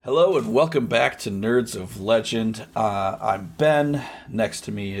Hello and welcome back to Nerds of Legend. I'm Ben. Next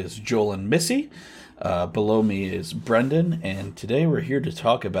to me is Joel and Missy. Below me is Brendan, and today we're here to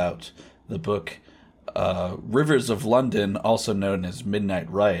talk about the book Rivers of London, also known as Midnight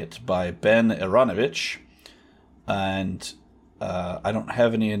Riot, by Ben Aaronovitch. And I don't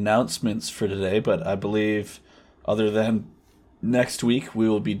have any announcements for today, but I believe, other than next week, we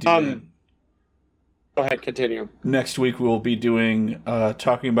will be doing. Go ahead, continue. Next week we will be doing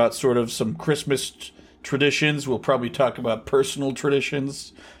talking about sort of some Christmas traditions. We'll probably talk about personal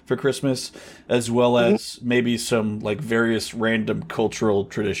traditions for Christmas, as well as maybe some like various random cultural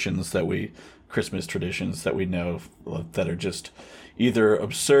traditions Christmas traditions that we know that are just either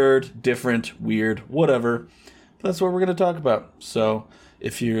absurd, different, weird, whatever. That's what we're going to talk about. So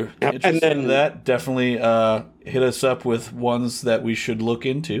if you're interested in that, definitely hit us up with ones that we should look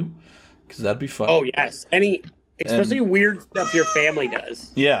into. Because that'd be fun. Oh, yes. Especially weird stuff your family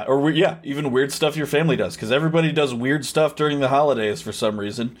does. Yeah, even weird stuff your family does. Because everybody does weird stuff during the holidays for some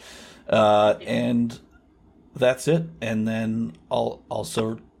reason. And that's it. And then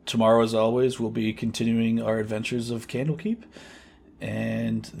also tomorrow, as always, we'll be continuing our adventures of Candlekeep.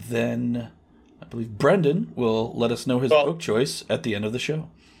 And then I believe Brendan will let us know his book choice at the end of the show.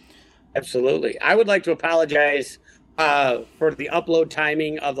 Absolutely. I would like to apologize for the upload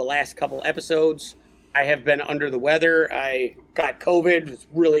timing of the last couple episodes. I have been under the weather. I got COVID, was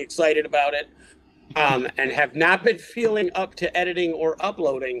really excited about it, and have not been feeling up to editing or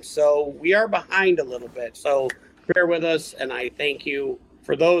uploading. So we are behind a little bit. So bear with us, and I thank you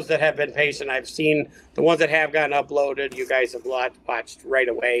for those that have been patient. I've seen the ones that have gotten uploaded. You guys have watched right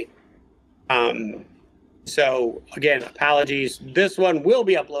away. So again, apologies. This one will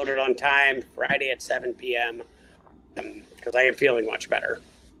be uploaded on time, Friday at 7 p.m. Because I am feeling much better.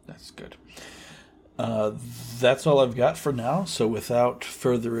 That's good. That's all I've got for now. So without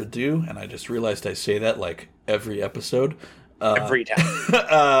further ado, and I just realized I say that like every episode. Every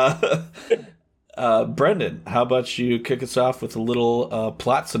time. Brendan, how about you kick us off with a little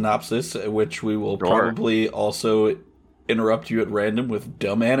plot synopsis, which we will probably also interrupt you at random with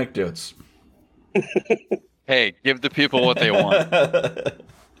dumb anecdotes. Hey, give the people what they want.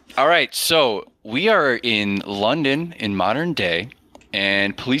 All right, so we are in London in modern day,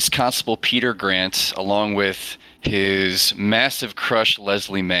 and Police Constable Peter Grant, along with his massive crush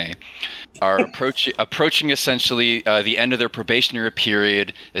Leslie May, are approaching essentially the end of their probationary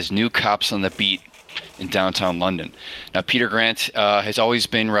period as new cops on the beat in downtown London. Now, Peter Grant has always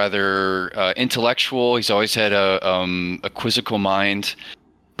been rather intellectual. He's always had a quizzical mind.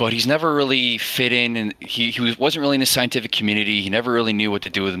 But he's never really fit in, and he wasn't really in the scientific community. He never really knew what to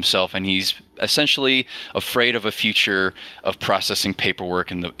do with himself, and he's essentially afraid of a future of processing paperwork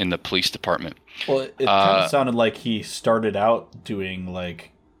in the police department. Well, it kind of sounded like he started out doing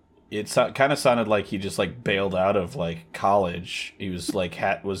like kind of sounded like he just like bailed out of like college. He was like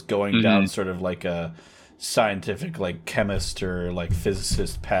was going down sort of like a scientific like chemist or like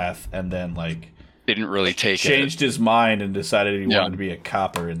physicist path, and then like didn't really changed his mind and decided he wanted to be a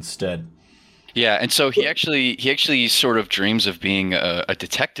copper instead. Yeah, and so he actually sort of dreams of being a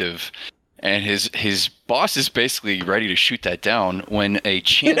detective, and his boss is basically ready to shoot that down when a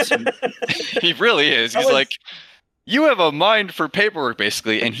chance he really is. He's like, you have a mind for paperwork,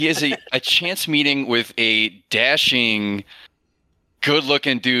 basically, and he has a chance meeting with a dashing,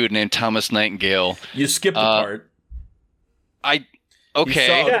 good-looking dude named Thomas Nightingale. You skipped the part.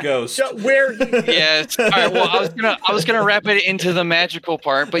 Okay. You saw a ghost. So where? Yes. All right. Well, I was gonna wrap it into the magical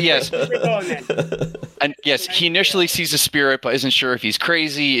part, but yes. And yes, he initially sees a spirit, but isn't sure if he's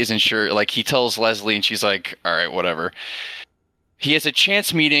crazy. Isn't sure. Like he tells Leslie, and she's like, "All right, whatever." He has a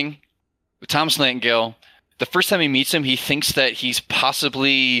chance meeting with Thomas Nightingale. The first time he meets him, he thinks that he's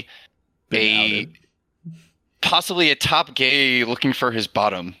possibly a top gay looking for his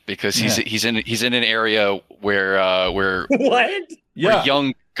bottom because he's in an area where what? Where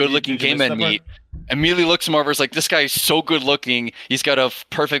young, good-looking gay men meet. Immediately looks him over. Is like, this guy is so good-looking. He's got a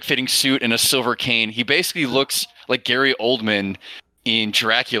perfect fitting suit and a silver cane. He basically looks like Gary Oldman in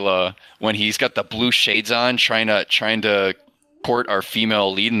Dracula when he's got the blue shades on, trying to court our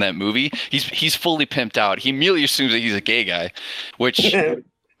female lead in that movie. He's fully pimped out. He immediately assumes that he's a gay guy, which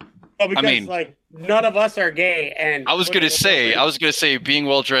like none of us are gay, and I was gonna say being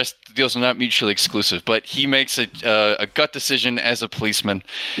well dressed deals are not mutually exclusive, but he makes a gut decision as a policeman,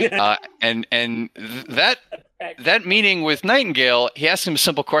 and that meeting with Nightingale, he asks him a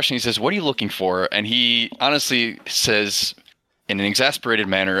simple question. He says, "What are you looking for?" And he honestly says, in an exasperated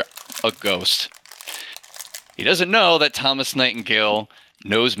manner, "A ghost." He doesn't know that Thomas Nightingale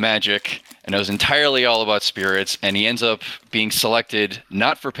knows magic and knows entirely all about spirits, and he ends up being selected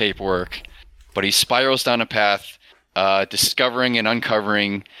not for paperwork, but he spirals down a path, discovering and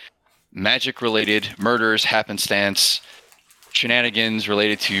uncovering magic-related murders, happenstance, shenanigans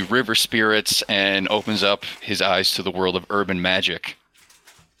related to river spirits, and opens up his eyes to the world of urban magic.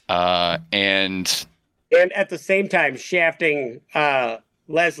 And at the same time, shafting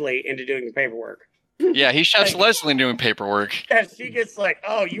Leslie into doing the paperwork. Yeah, he shafts Leslie into doing paperwork. Yeah, she gets like,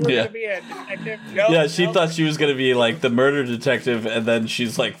 "Oh, you were gonna be a detective." No, yeah, she thought she was gonna be like the murder detective, and then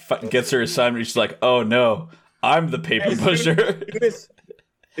she's like, gets her assignment. She's like, "Oh no, I'm the paper pusher."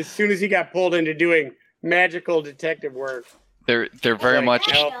 As soon as he got pulled into doing magical detective work, they're very like,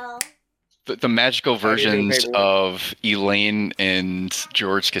 much the magical versions of Elaine and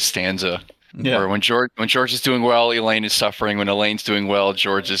George Costanza. Yeah. Where when George is doing well, Elaine is suffering. When Elaine's doing well,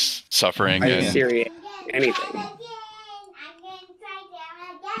 George is suffering. Anything.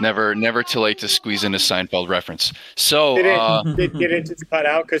 Never too late to squeeze in a Seinfeld reference. So did it just cut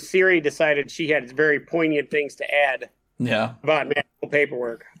out because Siri decided she had very poignant things to add. Yeah. About magical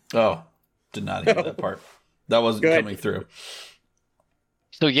paperwork. Oh, did not hear that part. That wasn't coming through.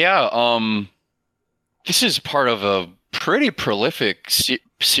 So this is part of a pretty prolific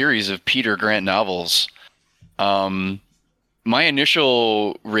series of Peter Grant novels. My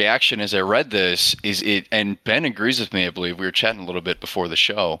initial reaction as I read this is and Ben agrees with me, I believe. We were chatting a little bit before the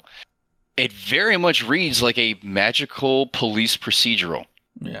show. It very much reads like a magical police procedural.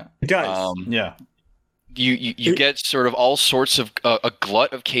 Yeah. It does. Yeah. You get sort of all sorts of a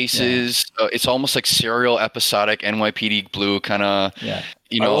glut of cases. Yeah. It's almost like serial episodic NYPD Blue kind of. Yeah.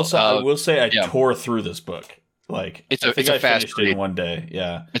 I will say I tore through this book. Like it's a fast finished read. It in one day.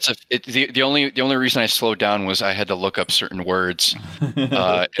 Yeah. The only reason I slowed down was I had to look up certain words.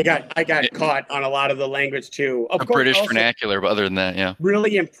 I got caught on a lot of the language too. Of course, British vernacular, but other than that, yeah.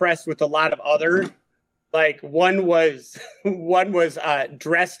 Really impressed with a lot of other. Like one was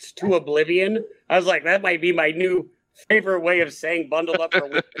dressed to oblivion. I was like, that might be my new favorite way of saying bundled up for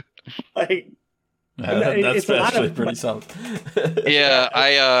winter. Like that's actually pretty solid. Yeah,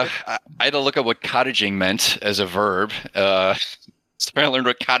 I had to look up what cottaging meant as a verb. So I learned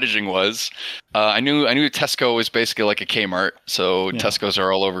what cottaging was. I knew Tesco was basically like a Kmart, so yeah. Tesco's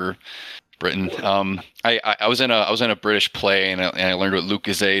are all over Britain. I was in a British play, and I learned what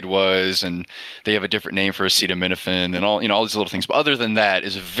Lucozade was, and they have a different name for acetaminophen, and all these little things. But other than that,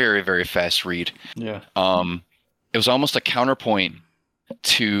 it's a very, very fast read. Yeah. It was almost a counterpoint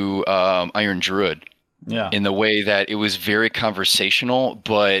to Iron Druid. Yeah. In the way that it was very conversational,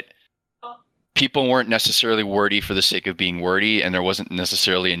 but people weren't necessarily wordy for the sake of being wordy, and there wasn't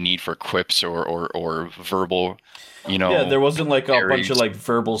necessarily a need for quips or verbal, Yeah, there wasn't like a bunch of like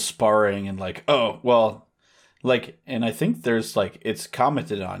verbal sparring and like, oh, well, like, and I think there's like, it's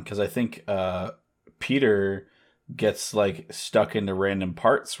commented on because I think Peter gets like stuck into random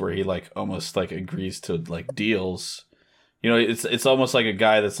parts where he like almost like agrees to like deals. It's almost like a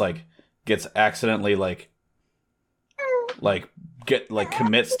guy that's like gets accidentally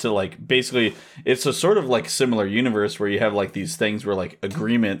commits to like basically it's a sort of like similar universe where you have like these things where like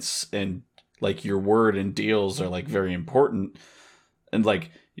agreements and like your word and deals are like very important, and like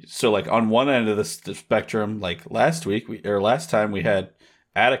so like on one end of the spectrum, like last time we had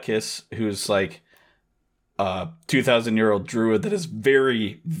Atticus, who's like a 2,000-year-old druid that is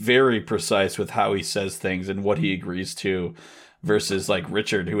very, very precise with how he says things and what he agrees to, versus like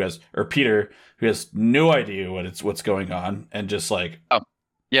Peter, who has no idea what's going on and just like, oh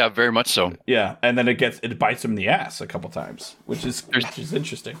yeah, very much so. Yeah, and then it bites him in the ass a couple times, which is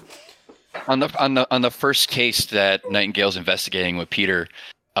interesting. On the first case that Nightingale's investigating with Peter,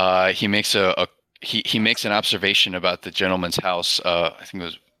 he makes he makes an observation about the gentleman's house. I think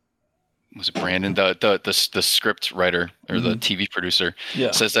it was it Brandon, the script writer or the TV producer,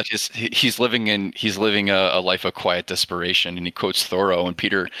 says that he's living a life of quiet desperation, and he quotes Thoreau, and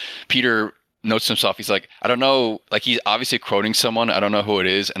Peter notes to himself, he's like, I don't know, like he's obviously quoting someone, I don't know who it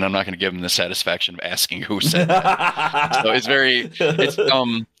is, and I'm not going to give him the satisfaction of asking who said that. So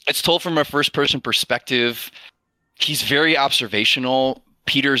it's told from a first person perspective. He's very observational.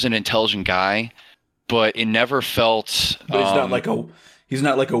 Peter's an intelligent guy, but it never felt. But he's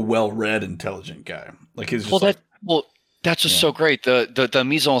not like a well-read intelligent guy. Like he's just that's just so great. The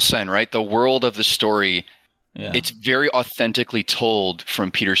mise en scène, right? The world of the story. Yeah. It's very authentically told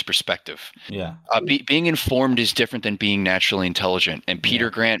from Peter's perspective. Yeah, being informed is different than being naturally intelligent. And Peter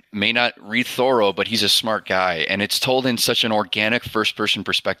Grant may not read Thoreau, but he's a smart guy, and it's told in such an organic first-person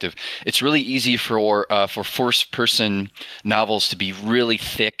perspective. It's really easy for first-person novels to be really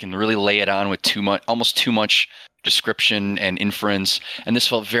thick and really lay it on with almost too much description and inference, and this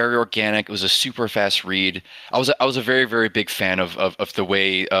felt very organic. It was a super fast read. I was a very, very big fan of the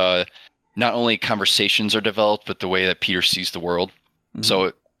way not only conversations are developed, but the way that Peter sees the world. Mm-hmm.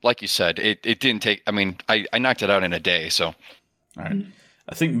 So, like you said, it didn't take. I mean, I knocked it out in a day. So, all right.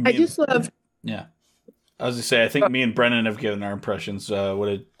 I think I just love. Yeah, I was gonna say I think me and Brennan have given our impressions. What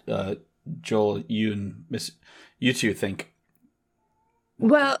did Joel, you two think?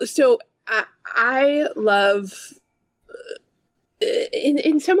 Well, so I love.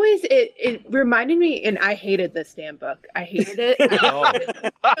 In some ways, it reminded me, and I hated this damn book. I hated it.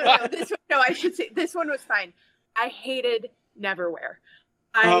 I should say this one was fine. I hated Neverwhere.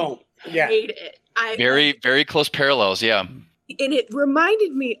 I hate it. Very, very close parallels, yeah. And it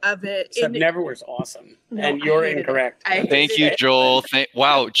reminded me of it. Except Neverwhere's awesome, and you're incorrect. Thank you, Joel.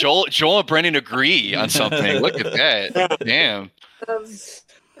 Wow, Joel and Brendan agree on something. Look at that. Damn.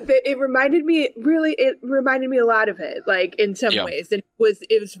 It reminded me a lot of it, like in some ways. And it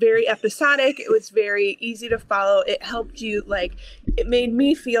was very episodic. It was very easy to follow. It helped you, like, it made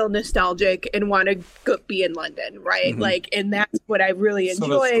me feel nostalgic and want to be in London, right? Mm-hmm. Like, and that's what I really enjoyed.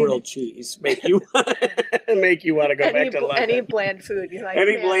 So does grilled cheese make you want to go back to London? Any bland food, you're like,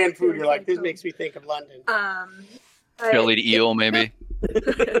 you're like, this makes me think of London. Chilied eel, maybe.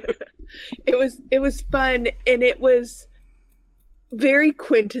 It was fun, and it was very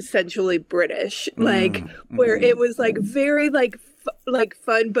quintessentially British, like where it was like very like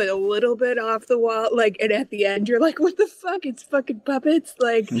fun, but a little bit off the wall. Like, and at the end, you're like, "What the fuck? It's fucking puppets!"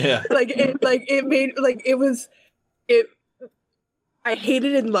 Like, yeah, it made it. I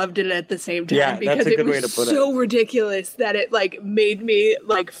hated and loved it at the same time because it was so ridiculous that it made me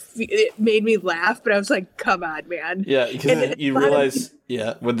laugh. But I was like, "Come on, man!" Yeah, because you realize,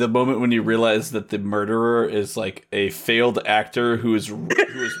 when the moment when you realize that the murderer is like a failed actor who is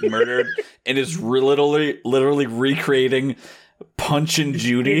murdered and is literally recreating Punch and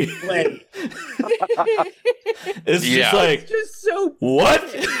Judy. It's just like, it's just so what?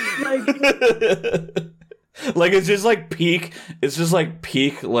 Like it's just like peak. It's just like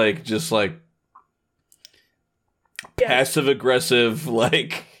peak. Like just like passive aggressive.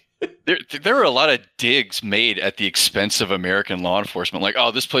 Like there were a lot of digs made at the expense of American law enforcement. Like, oh,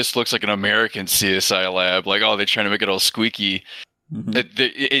 this place looks like an American CSI lab. Like, oh, they're trying to make it all squeaky. Mm-hmm.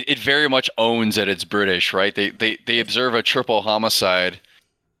 It very much owns that it's British, right? They observe a triple homicide.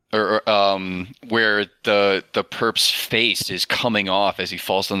 Or where the perp's face is coming off as he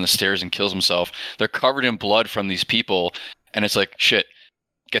falls down the stairs and kills himself. They're covered in blood from these people, and it's like, shit,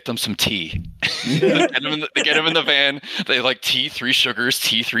 get them some tea. They get him in the van. They like tea, 3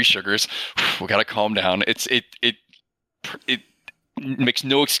 sugars. We gotta calm down. It makes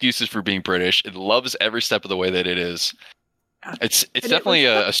no excuses for being British. It loves every step of the way that it is. It's definitely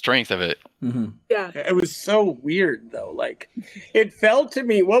a strength of it. Mm-hmm. Yeah, it was so weird though. Like, it felt to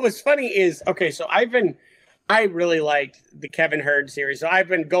me. What was funny is, okay, so I really liked the Kevin Hearn series, so I've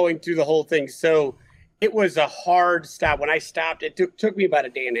been going through the whole thing. So it was a hard stop. When I stopped, it took me about a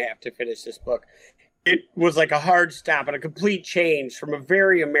day and a half to finish this book. It was like a hard stop and a complete change from a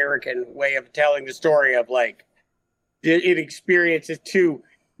very American way of telling the story of like it experiences to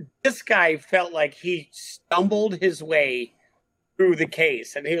this guy felt like he stumbled his way through the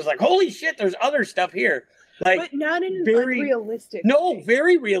case, and he was like, "Holy shit, there's other stuff here." Like, but not in very realistic. No,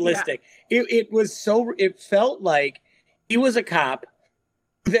 very realistic. Yeah. It felt like he was a cop,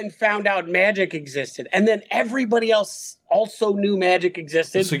 then found out magic existed, and then everybody else also knew magic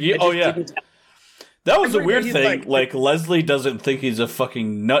existed. So that was a weird thing. Like Leslie doesn't think he's a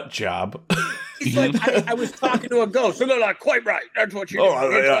fucking nut job. He's like, I was talking to a ghost. So they're not quite right. That's what you're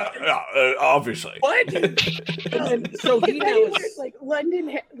doing. Obviously. What? And so he knows. Like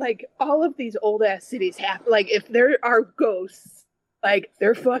London, like all of these old ass cities have, like, if there are ghosts, like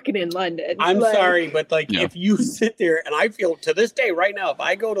they're fucking in London. I'm sorry, but like if you sit there, and I feel to this day right now, if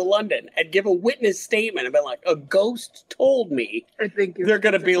I go to London and give a witness statement and be like, a ghost told me, I think they're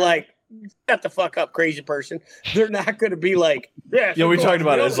going to be like, shut the fuck up, crazy person. They're not going to be like, yeah. We talked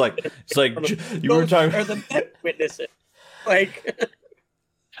about it. It's like you were talking. Or the witnesses, like,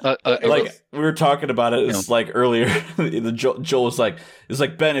 we were talking about it. It's like earlier. Joel was like, "It's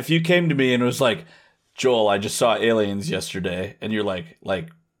like Ben, if you came to me and it was like, Joel, I just saw aliens yesterday," and you're like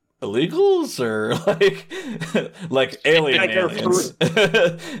illegals or like aliens,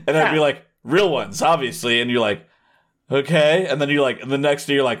 and I'd be like, real ones, obviously, and you're like, okay, and then you're like, and the next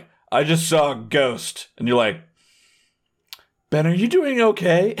day you're like, I just saw a ghost. And you're like, Ben, are you doing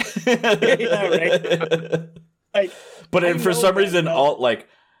okay? Yeah, right. But for some reason, all like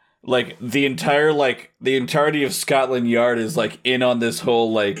the entirety of Scotland Yard is like in on this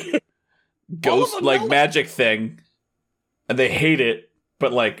whole like ghost like magic thing, and they hate it,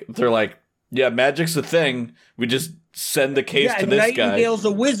 but like they're like, yeah, magic's a thing. We just send the case to this guy. Nightingale's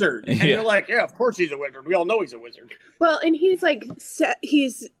a wizard, and you're like, yeah, of course he's a wizard. We all know he's a wizard. Well, and he's like,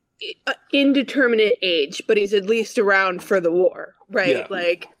 he's indeterminate age, but he's at least around for the war, right? Yeah.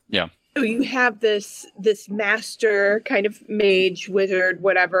 Like, yeah. So you have this master kind of mage, wizard,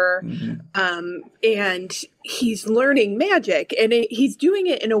 whatever, and he's learning magic, and he's doing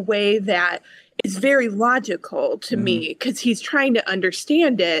it in a way that is very logical to me because he's trying to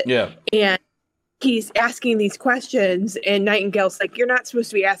understand it. Yeah, and he's asking these questions, and Nightingale's like, you're not supposed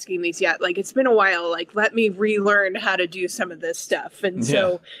to be asking these yet. Like, it's been a while. Like, let me relearn how to do some of this stuff. And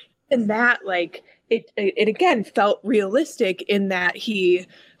so, and that, like, it again felt realistic in that he,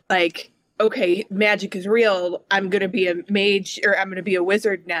 like, okay, magic is real. I'm going to be a mage, or I'm going to be a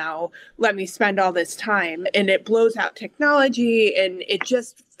wizard now. Let me spend all this time. And it blows out technology, and it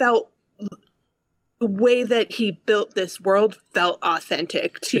just felt, the way that he built this world felt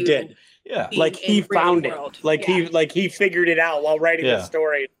authentic to. It did. Yeah, like he found it. World. Like he figured it out while writing the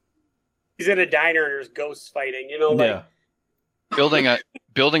story. He's in a diner and there's ghosts fighting. You know, like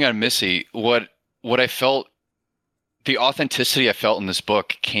building on Missy. What I felt, the authenticity I felt in this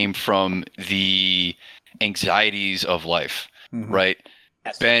book came from the anxieties of life. Right,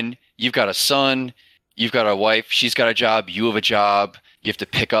 Yes. Ben, you've got a son, you've got a wife, she's got a job, you have a job. You have to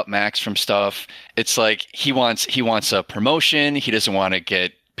pick up Max from stuff. It's like he wants a promotion. He doesn't want to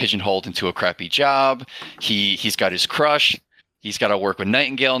get pigeonholed into a crappy job. He's got his crush. He's got to work with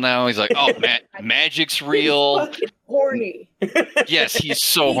Nightingale now. He's like, oh, magic's real. He's fucking horny. Yes, he's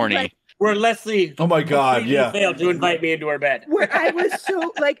so horny. Like, where Leslie, oh my god, failed to invite me into her bed. Where I was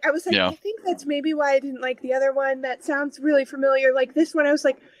so like, I think that's maybe why I didn't like the other one. That sounds really familiar. Like this one, I was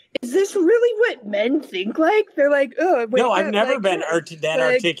like, is this really what men think like? They're like, oh, wait, no, I've never like, been that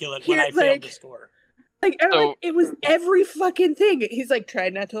articulate when I failed the store. Like, it was every fucking thing. He's like,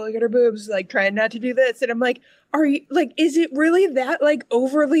 trying not to look at her boobs, like trying not to do this. And I'm like, are you like, is it really that like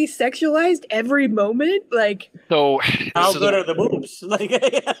overly sexualized every moment? Like, so how good are the boobs? Like,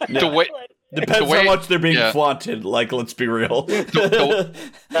 the way depends how much they're being flaunted. Like, let's be real.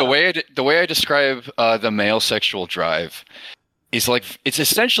 The way I describe the male sexual drive is like, it's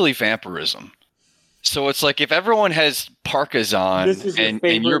essentially vampirism. So it's like if everyone has parkas on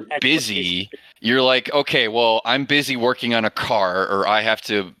and you're busy, you're like, okay, well, I'm busy working on a car, or I have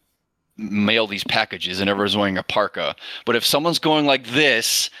to mail these packages, and everyone's wearing a parka. But if someone's going like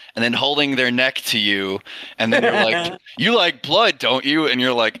this and then holding their neck to you, and then they're like, you like blood, don't you? And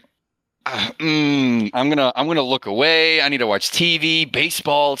you're like, I'm gonna look away. I need to watch TV,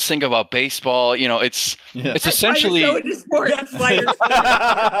 baseball. Let's think about baseball. You know, it's essentially the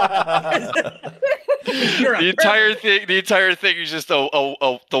entire thing is just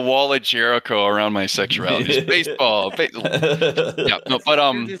the wall of Jericho around my sexuality. Just baseball. Yeah, no, but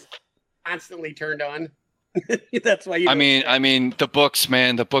you're just constantly turned on. That's why you. I mean, the books,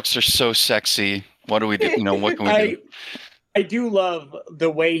 man. The books are so sexy. What do we do? You know, what can we do? I do love the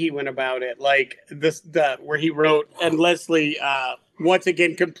way he went about it, like where he wrote, and Leslie once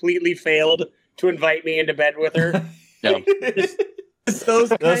again completely failed to invite me into bed with her. Yeah,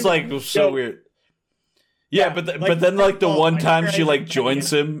 that's like so weird. Yeah, but then like the one time she like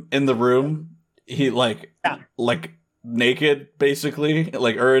joins him in the room, he like naked basically,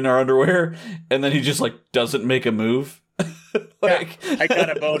 like or in her underwear, and then he just like doesn't make a move. Like I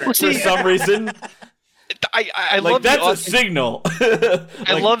got a boner for some reason. I like love that's a signal.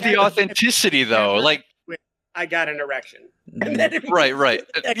 I love the authenticity though. Like I got an erection. And then right.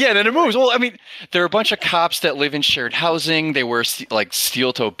 Yeah, then it moves. Well, I mean, there are a bunch of cops that live in shared housing. They wear like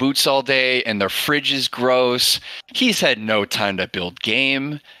steel-toe boots all day, and their fridge is gross. He's had no time to build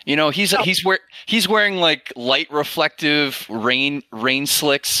game. You know, he's wearing like light reflective rain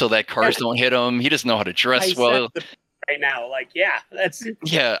slicks so that cars don't hit him. He doesn't know how to dress well. Right now, like that's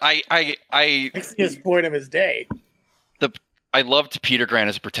I his point of his day. I loved Peter Grant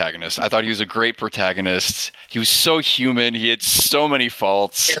as a protagonist. I thought he was a great protagonist. He was so human. He had so many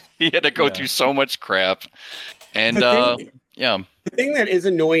faults. He had to go through so much crap. And the thing that is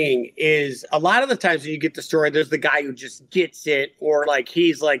annoying is a lot of the times when you get the story, there's the guy who just gets it, or like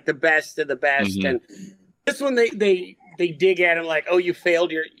he's like the best of the best. Mm-hmm. And this one they dig at him like, oh, you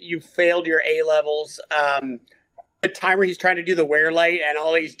failed your A levels. The time where he's trying to do the wear light and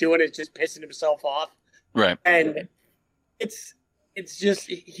all he's doing is just pissing himself off. Right. And it's just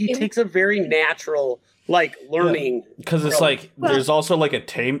he takes a very natural like learning because it's like there's also like a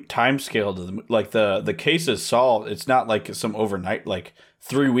time scale to the like the case is solved. It's not like some overnight like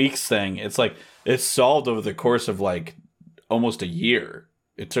 3 weeks thing. It's like it's solved over the course of like almost a year.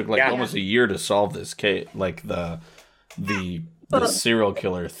 It took like almost a year to solve this case, like the serial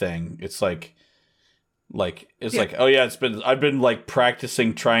killer thing. It's like oh yeah, I've been like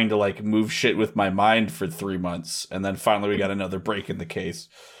practicing trying to like move shit with my mind for 3 months, and then finally we got another break in the case.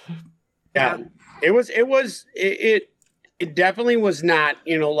 Yeah, it definitely was not,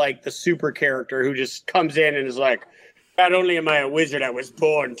 like the super character who just comes in and is like, not only am I a wizard, I was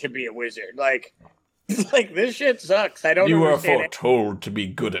born to be a wizard. Like, it's like, this shit sucks. I don't. You were understand foretold to be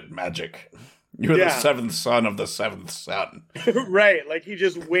good at magic. You are the seventh son of the seventh son. Right. Like, he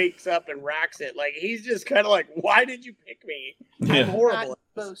just wakes up and rocks it. Like, he's just kind of like, why did you pick me? I'm horrible. Not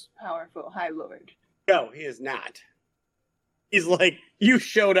the most powerful High Lord. No, he is not. He's like, you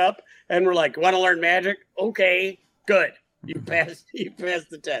showed up and we're like, want to learn magic? Okay, good. You passed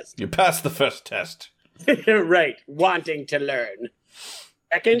the test. You passed the first test. Right. Wanting to learn.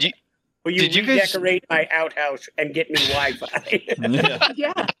 Second, will you redecorate my outhouse and get me Wi-Fi?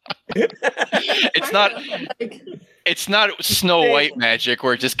 Yeah. It's not Snow White magic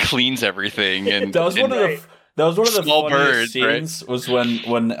where it just cleans everything. And that was one of the small funniest birds, scenes. Was when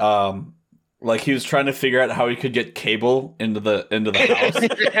like he was trying to figure out how he could get cable into the house.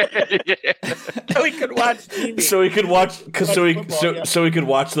 So he could watch TV. So he could watch so he could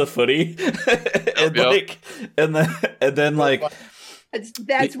watch the footy. and then like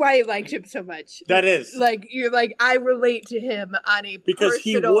that's why I liked him so much. That is like, you're like, I relate to him on a because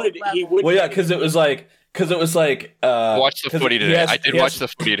he would level. Well, yeah, because it was like watch the footy today. I did watch the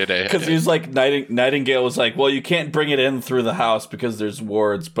footy today because he was like Nightingale was like, well, you can't bring it in through the house because there's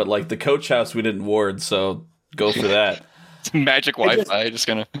wards, but like the coach house we didn't ward, so go for that. It's magic Wi-Fi. Just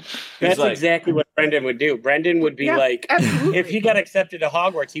gonna. That's exactly what Brendan would do. Brendan would be like, absolutely. If he got accepted to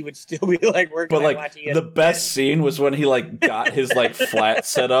Hogwarts, he would still be like working. But like the best scene was when he like got his like flat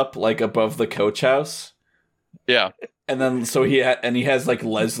set up like above the coach house. Yeah. And then so he has like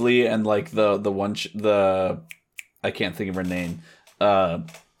Leslie and like the I can't think of her name. The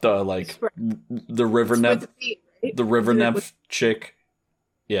river nymph, the river nymph chick.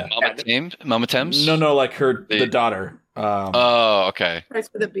 Yeah. Mama Thames? No, like the daughter. Okay. Starts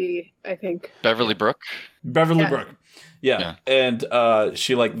with a B, I think. Beverly Brooke. Brooke. Yeah. And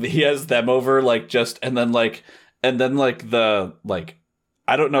she like he has them over like just and then the like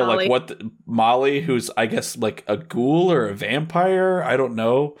I don't know Molly. Like what Molly, who's I guess like a ghoul or a vampire. I don't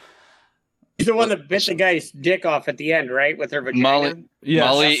know. She's the one that bit the guy's dick off at the end, right? With her vagina. Molly.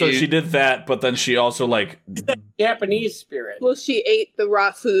 Yeah, so she did that, but then she also like Japanese spirit. Well, she ate the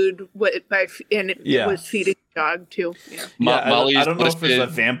raw food and it was feeding the dog too. Yeah. I don't know if it's a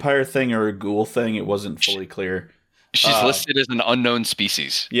vampire thing or a ghoul thing. It wasn't fully clear. She's listed as an unknown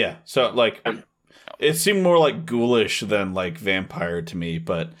species. Yeah, so like it seemed more like ghoulish than like vampire to me,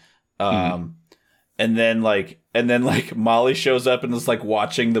 but and then Molly shows up and is like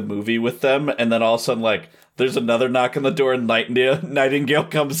watching the movie with them, and then all of a sudden like there's another knock on the door and Nightingale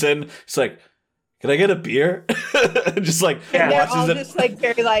comes in. She's like, "Can I get a beer?" Just like watches it. Just like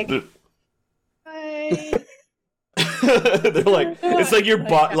very like. Hi. They're like, it's like your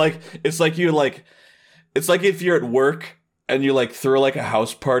it's like you like, it's like if you're at work and you like throw like a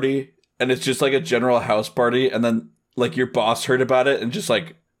house party and it's just like a general house party, and then like your boss heard about it and just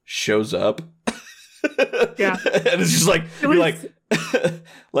like shows up. Yeah. And it's just like you're like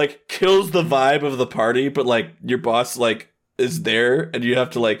like kills the vibe of the party, but like your boss like is there and you have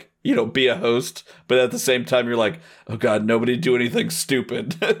to like, be a host, but at the same time you're like, oh god, nobody do anything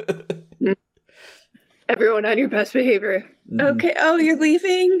stupid. Everyone on your best behavior. Okay. Oh, you're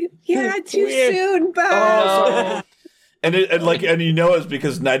leaving? Yeah, too soon. Bye. Oh, and it's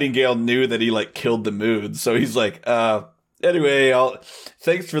because Nightingale knew that he like killed the mood, so he's like, anyway,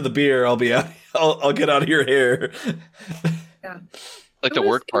 thanks for the beer. I'll be out. I'll get out of your hair. Yeah. Like the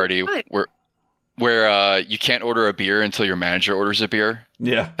work party where you can't order a beer until your manager orders a beer.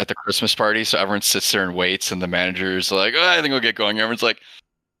 Yeah. At the Christmas party, so everyone sits there and waits, and the manager's like, "Oh, I think we'll get going." Everyone's like,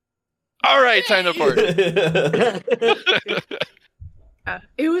 "All right, time to party."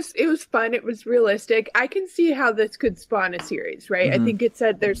 It was fun. It was realistic. I can see how this could spawn a series, right? Mm-hmm. I think it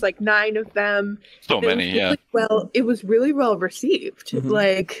said there's like 9 of them. So many, yeah. Well, it was really well received. Mm-hmm.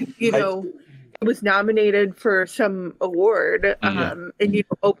 Like, it was nominated for some award, and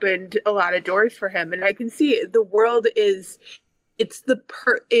opened a lot of doors for him. And I can see the world is. It's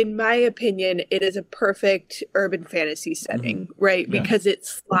in my opinion, it is a perfect urban fantasy setting, right? Yeah. Because it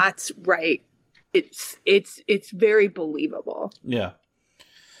slots right. It's very believable. Yeah.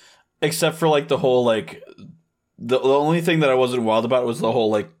 Except for like the whole like the only thing that I wasn't wild about was the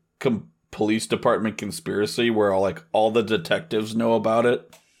whole like police department conspiracy where all the detectives know about it.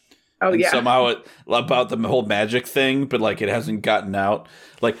 Oh, and yeah. somehow about the whole magic thing, but like it hasn't gotten out.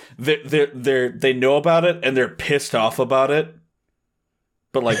 Like they know about it and they're pissed off about it,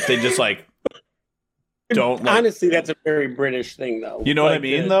 but like they just like don't. Like, honestly, that's a very British thing, though. you know what I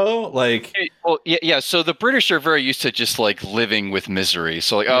mean, though? Like, well, yeah. So the British are very used to just like living with misery.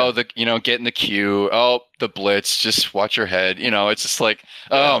 So like, get in the queue. Oh, the Blitz. Just watch your head. It's just like,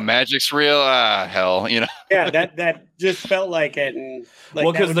 oh, magic's real. Ah, hell. Yeah, that just felt like it. And like,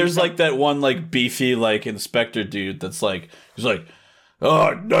 well, because there's like that one like beefy like inspector dude that's like, he's like,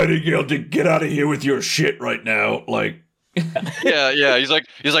 oh, Nightingale, get out of here with your shit right now, like. yeah. He's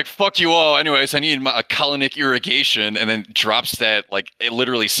like, fuck you all. Anyways, I need a colonic irrigation, and then drops that. Like, it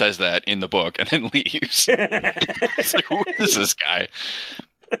literally says that in the book, and then leaves. It's like, who is this guy?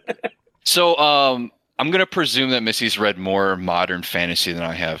 So, I'm gonna presume that Missy's read more modern fantasy than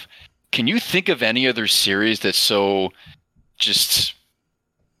I have. Can you think of any other series that's so just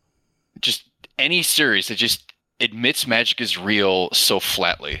any series that just admits magic is real so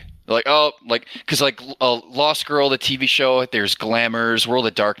flatly? Like, because like Lost Girl, the TV show, there's glamours. World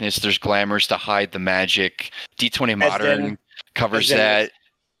of Darkness, there's glamours to hide the magic. D20 Modern covers that.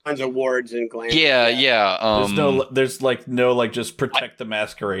 Tons of wards and glamour. Yeah. There's no just protect the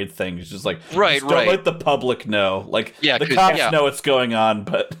masquerade thing. It's just like, right. Don't let the public know. Like, the cops know what's going on,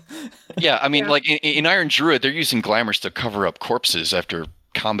 but yeah, I mean, like in Iron Druid, they're using glamours to cover up corpses after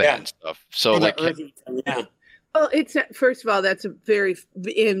combat and stuff. So like, Well, it's first of all, that's a very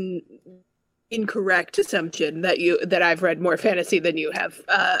incorrect assumption that I've read more fantasy than you have.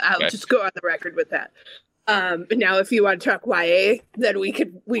 I'll just go on the record with that. Now, if you want to talk YA, then we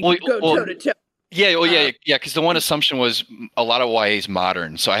could go toe to toe. Yeah, because the one assumption was a lot of YA is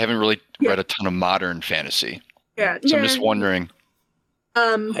modern, so I haven't really read a ton of modern fantasy. Yeah, so I'm just wondering.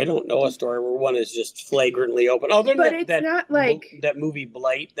 I don't know a story where one is just flagrantly open. Other than that movie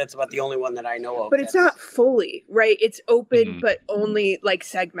Blight, that's about the only one that I know of. But it's not fully, right? It's open, but only like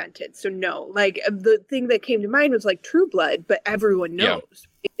segmented. So no, like the thing that came to mind was like True Blood, but everyone knows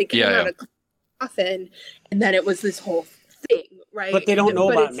it came out of coffin, and then it was this whole thing, right? But they don't know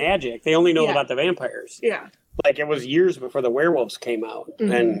about magic. They only know about the vampires. Yeah. Like, it was years before the werewolves came out.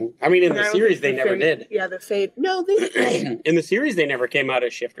 Mm-hmm. And, I mean, in the series, they never did. Yeah, the Fade. No, they in the series, they never came out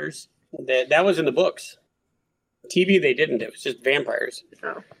as shifters. That was in the books. TV, they didn't. It was just vampires.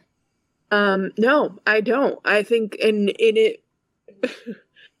 Oh. No, I don't. I think in it... I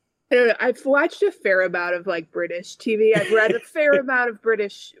don't know. I've watched a fair amount of, like, British TV. I've read a fair amount of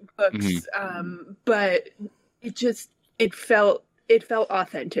British books. But it felt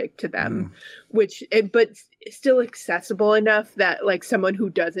authentic to them, but still accessible enough that like someone who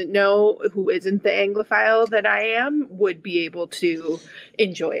doesn't know, who isn't the Anglophile that I am, would be able to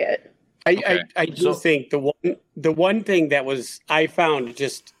enjoy it. I do think the one thing that I found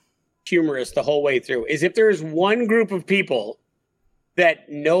just humorous the whole way through is if there's one group of people that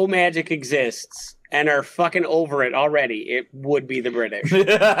know magic exists and are fucking over it already, it would be the British.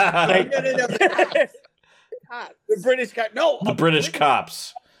 Like, no. The British cops. No, the British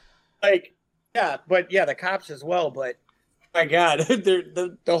cops. Like, the cops as well. But my God,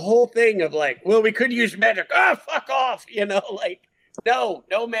 the whole thing of like, well, we could use magic. Ah, fuck off. Like, no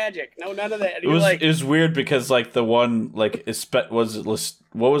magic, no none of that. It was weird because like the one like what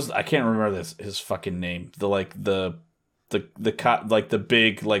was I can't remember his fucking name. The cop, like the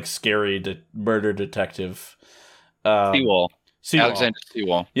big like scary murder detective. Seawall. Alexander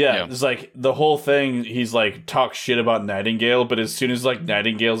Seawall. Yeah, it's like the whole thing. He's like talks shit about Nightingale, but as soon as like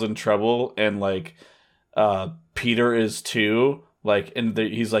Nightingale's in trouble and like Peter is too, like, and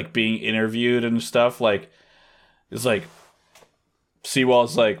he's like being interviewed and stuff. Like, it's like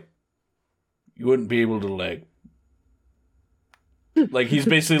Seawall's like, you wouldn't be able to like he's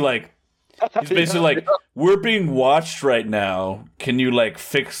basically like. We're being watched right now. Can you like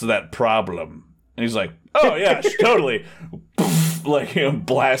fix that problem? And he's like, oh yeah, totally. Like,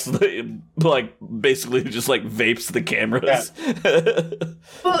 blast, like basically just like vapes the cameras. Yeah.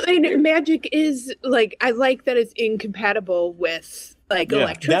 Well, and magic is like, I like that it's incompatible with like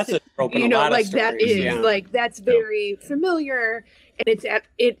electricity. That's a trope in a lot of that stories, is like that's very familiar, and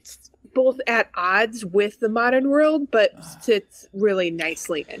it's both at odds with the modern world, but sits really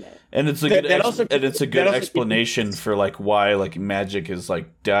nicely in it. And it's a good explanation for like why like magic is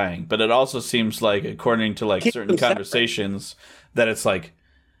like dying. But it also seems like, according to like certain conversations, that it's like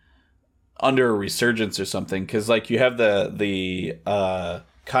under a resurgence or something. Because like you have the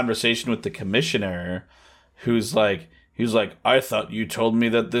conversation with the commissioner, who's like, I thought you told me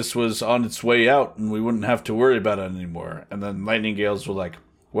that this was on its way out and we wouldn't have to worry about it anymore. And then Nightingales were like,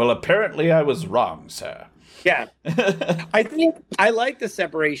 well, apparently I was wrong, sir. Yeah. I think I like the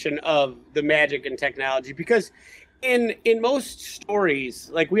separation of the magic and technology because in most stories,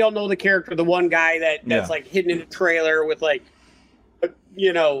 like we all know the character, the one guy that's like hidden in a trailer with like, a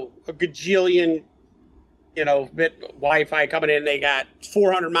gajillion, bit Wi-Fi coming in. They got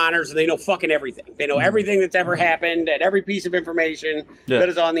 400 monitors and they know fucking everything. They know everything that's ever happened and every piece of information that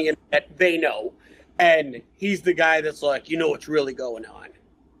is on the internet. They know. And he's the guy that's like, what's really going on.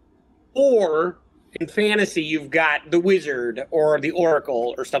 Or in fantasy, you've got the wizard or the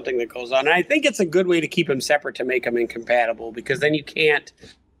oracle or something that goes on. And I think it's a good way to keep them separate to make them incompatible because then you can't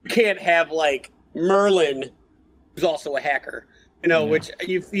have like Merlin, who's also a hacker, which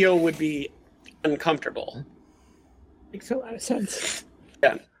you feel would be uncomfortable. Makes a lot of sense.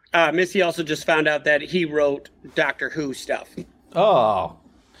 Yeah. Missy also just found out that he wrote Doctor Who stuff. Oh.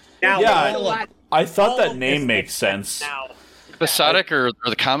 Now, I thought that name makes sense. Now. Episodic or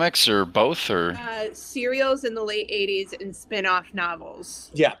the comics or both or serials in the late 80s and spin-off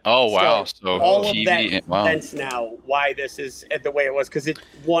novels. Yeah. Oh wow. So all TV, of that makes sense now why this is the way it was because it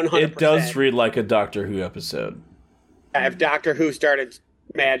 100%. It does read like a Doctor Who episode. If Doctor Who started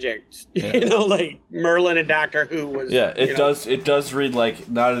magic, like Merlin and Doctor Who was. Yeah, it does. It does read like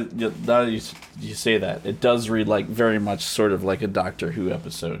now that you say that, it does read like very much sort of like a Doctor Who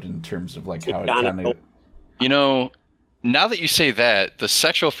episode in terms of like how it kind of. Now that you say that, the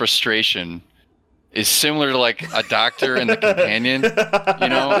sexual frustration is similar to like a doctor and the companion.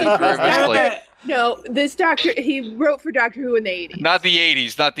 No, this doctor, he wrote for Doctor Who in the 80s. Not the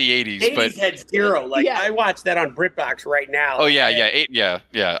 80s, but 80s had zero. Like I watched that on BritBox right now. Oh yeah.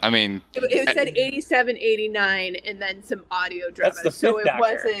 I mean, it said 87, 89, and then some audio drama. That's the fifth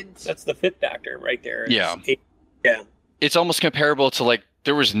doctor. That's the fifth doctor right there. Yeah. Yeah. It's almost comparable to like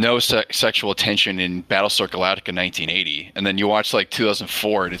there was no sexual tension in Battlestar Galactica 1980, and then you watch like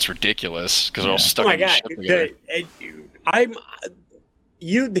 2004, and it's ridiculous because they're all stuck in the ship together.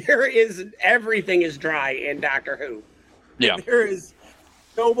 There is everything is dry in Doctor Who. Yeah, there is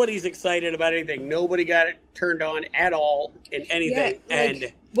nobody's excited about anything. Nobody got it turned on at all in anything,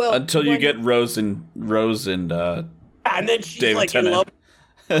 until you get Rose and and then she's David like Tennant. in love.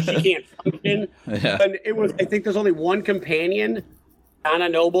 She can't function. And it was. I think there's only one companion, Donna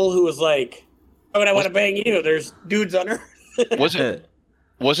Noble, who was like, "Why would I want to bang you? There's dudes on Earth."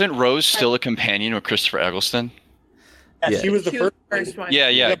 Wasn't Rose still a companion with Christopher Eccleston? Yeah, she was the first one.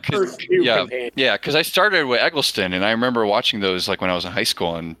 Yeah. Because I started with Eccleston, and I remember watching those like when I was in high school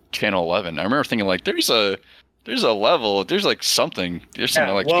on Channel 11. I remember thinking like, there's a level, there's like something, there's some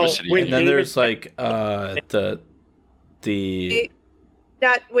electricity. Well, and then there's like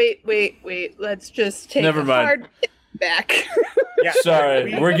Wait. Let's just take Never mind. hard back. Yeah.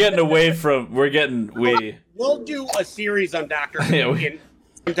 Sorry, we're getting away from. We'll do a series on Doctor Who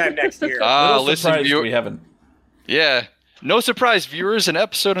sometime next year. Listen, we haven't. Yeah, no surprise, viewers. An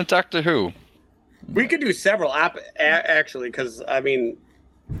episode of Doctor Who. We could do several actually, because I mean.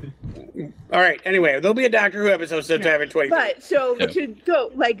 All right. Anyway, there'll be a Doctor Who episode sometime in 2020. But to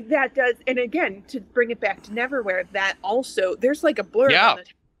go like that does, and again to bring it back to Neverwhere, that also there's like a blurb on the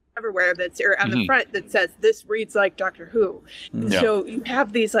Neverwhere that's on the front that says this reads like Doctor Who. So you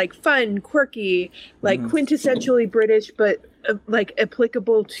have these like fun, quirky, like quintessentially British, but like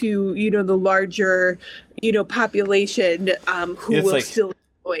applicable to the larger population who will like, still.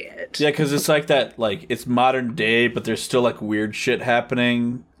 It. Yeah, because it's like that. Like it's modern day, but there's still like weird shit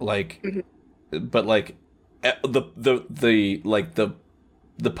happening. Like, but like the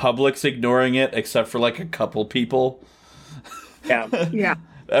public's ignoring it except for like a couple people. Yeah.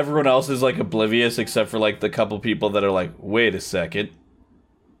 Everyone else is like oblivious except for like the couple people that are like, wait a second.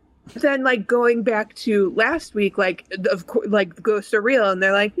 Then like going back to last week, like of course, like ghosts are real, and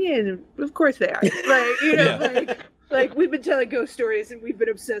they're like, yeah, of course they are. Like Like, we've been telling ghost stories and we've been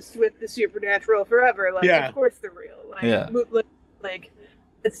obsessed with the supernatural forever. Like, of course they're real. Like,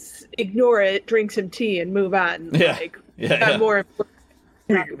 let's ignore it, drink some tea, and move on. More important.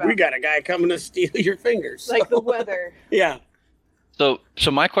 We got a guy coming to steal your fingers. Like the weather. Yeah. So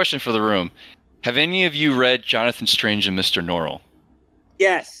my question for the room, have any of you read Jonathan Strange and Mr. Norrell?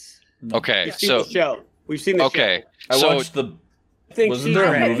 Yes. Okay. We've seen the show. We've seen the show. I watched the... Wasn't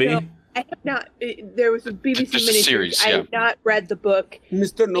there a movie? I have not. There was a BBC miniseries. I have not read the book.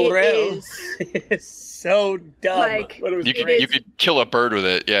 Mr. Norrell is so dumb. Like, you could kill a bird with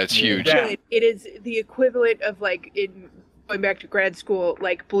it. Yeah, it's huge. Yeah. It is the equivalent of like in going back to grad school.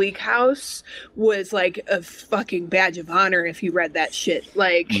 Like Bleak House was like a fucking badge of honor if you read that shit.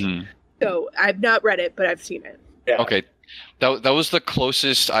 Like, so I've not read it, but I've seen it. Yeah. Okay, that was the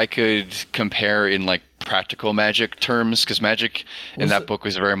closest I could compare in like practical magic terms, because magic in that book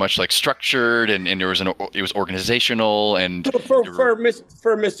was very much like structured, and it was organizational, and for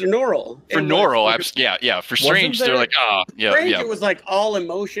Mr. Norrell. For Norrell, yeah. For Strange, they're like, Strange, it was like all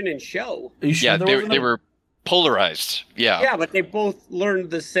emotion and show. Are you sure they were polarized. Yeah, but they both learned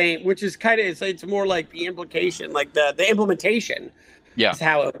the same, which is kind of it's more like the implication, like the implementation. Yeah, is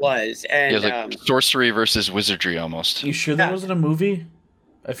how it was, and it was like sorcery versus wizardry almost. You sure that wasn't a movie?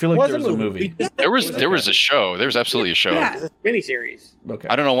 I feel like there was a movie. There was a show. There was absolutely a show. Yeah, miniseries. Okay.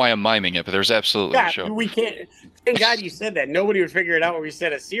 I don't know why I'm miming it, but there's absolutely a show. We can't. Thank God you said that. Nobody would figure it out when we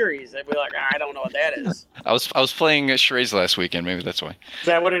said a series. They'd be like, I don't know what that is. I was playing charades last weekend. Maybe that's why. Is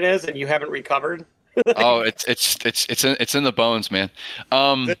that what it is? And you haven't recovered? Oh, it's in the bones, man.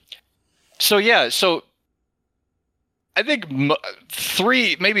 So I think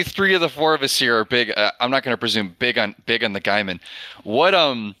maybe three of the four of us here are big. I'm not going to presume big on the Gaiman. What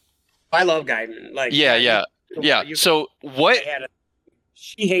I love Gaiman. Like yeah. So what?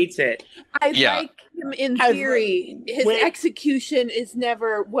 She hates it. I like him in theory. His execution is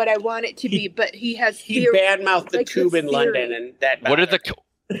never what I want it to be, but he has. He badmouthed the Tube in London, and that. What are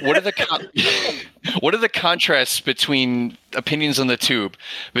the contrasts between opinions on the Tube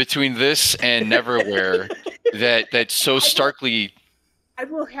between this and Neverwhere that so starkly? I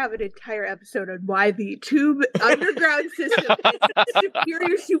will have an entire episode on why the Tube underground system is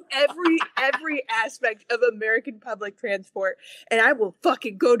superior to every aspect of American public transport, and I will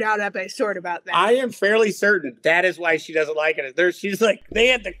fucking go down on my sword about that. I am fairly certain that is why she doesn't like it. She's like, they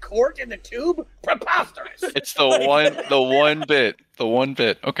had the court in the Tube? Preposterous. It's the one bit.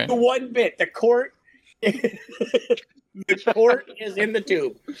 Okay. The one bit. The court. The court is in the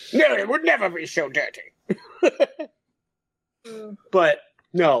Tube. No, it would never be so dirty. But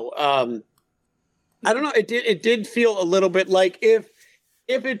no, I don't know. It did feel a little bit like if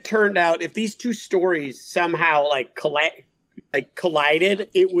it turned out, if these two stories somehow collided,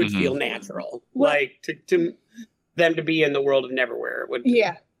 it would feel natural. What? Like to them to be in the world of Neverwhere. It would.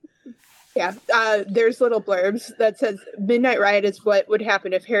 Yeah. There's little blurbs that says Midnight Riot is what would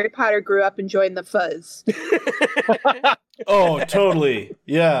happen if Harry Potter grew up and joined the Fuzz. Oh, totally.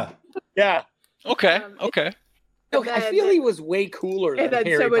 Yeah. Yeah. Okay. Look, I feel he was way cooler than Harry Potter. And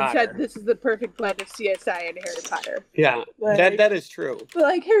then someone said this is the perfect blend of CSI and Harry Potter. Yeah, that is true. But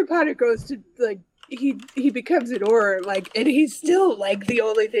like Harry Potter goes to he becomes an Auror, and he's still the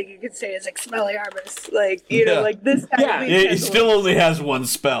only thing you can say is Expelliarmus. Like this guy. Yeah, he still only has one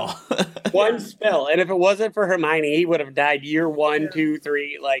spell. One spell, and if it wasn't for Hermione, he would have died year 1, 2, 3.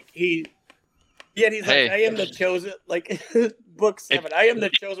 He's like, I am the chosen. Book 7, I am the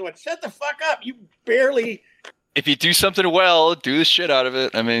chosen one. Shut the fuck up! You barely. If you do something well, do the shit out of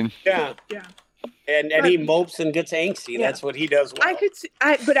it. I mean, yeah. And he mopes and gets angsty. Yeah. That's what he does well.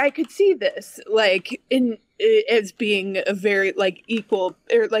 I could see this as being a very equal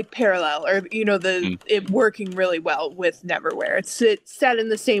or parallel, or it working really well with Neverwhere. It's set in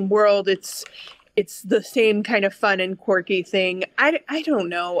the same world. It's the same kind of fun and quirky thing. I don't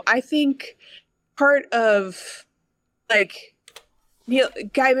know. I think part of Neil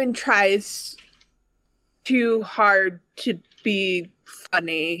Gaiman tries too hard to be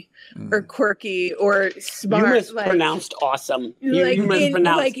funny or quorky or smart. You mispronounced awesome. You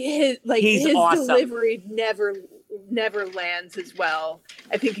mispronounced. His awesome. Delivery never lands as well.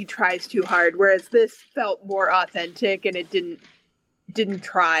 I think he tries too hard, whereas this felt more authentic, and it didn't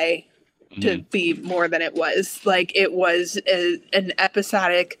try to be more than it was. It was an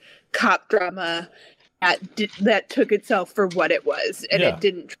episodic cop drama that took itself for what it was, and it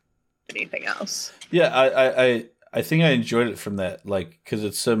didn't try anything else. Yeah, I think I enjoyed it from that, because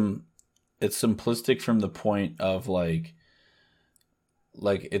it's simplistic from the point of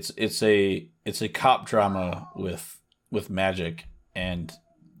it's a cop drama with magic, and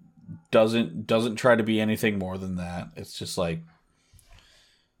doesn't try to be anything more than that. It's just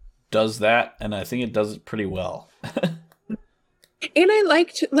does that, and I think it does it pretty well. And I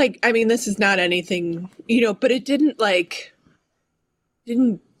liked this is not anything, but it didn't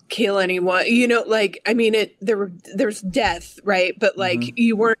kill anyone, there's death, right? But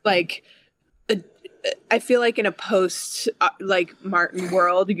you weren't I feel in a post Martin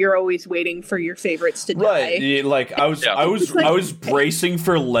world, you're always waiting for your favorites to die. Right. I was bracing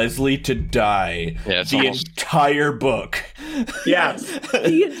for Leslie to die entire book. Yeah.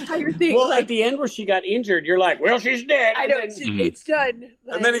 The entire thing. Well, at the end where she got injured, you're like, well, she's dead. I know, it's done.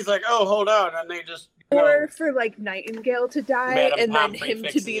 And then he's like, oh, hold on. And they just... Or for Nightingale to die, and then him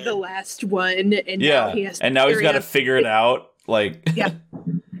to be the last one, and now he has to he's got to figure it out. Yeah.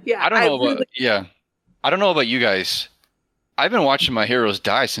 I don't know about you guys. I've been watching my heroes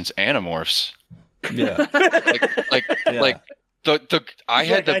die since Animorphs. Yeah. Like the I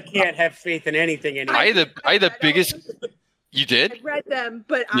had the I can't have faith in anything anymore. I had the biggest. You did? I read them,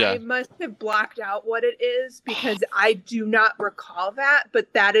 but Yeah. I must have blocked out what it is because I do not recall that.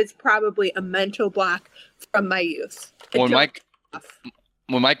 But that is probably a mental block from my youth. When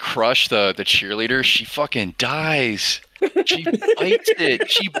my crush, the cheerleader, she fucking dies. She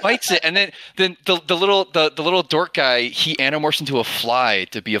bites it, and then the little dork guy, he animorphs into a fly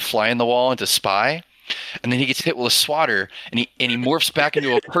to be a fly in the wall and to spy. And then he gets hit with a swatter, and he morphs back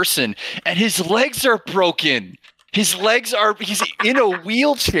into a person, and his legs are broken. He's in a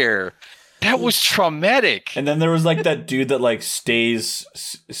wheelchair. That was traumatic. And then there was like that dude that like stays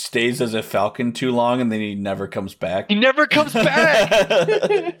as a falcon too long, and then he never comes back. He never comes back.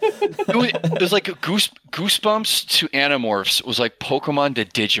 It was like Goosebumps to Animorphs. It was like Pokemon to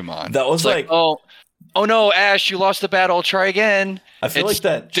Digimon. That was like oh no, Ash, you lost the battle. Try again. I feel like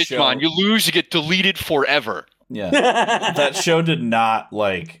that Digimon, you lose, you get deleted forever. Yeah, that show did not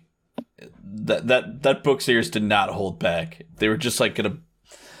like that book series did not hold back. They were just like gonna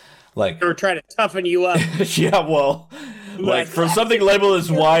like they were trying to toughen you up. Yeah, well, like for something labeled as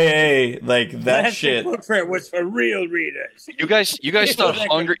YA, like that shit. Book for it was for real readers. You guys thought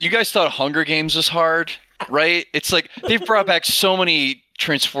Hunger Games was hard, right? It's like they've brought back so many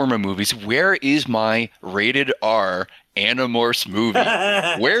Transformer movies. Where is my rated R Animorphs movie?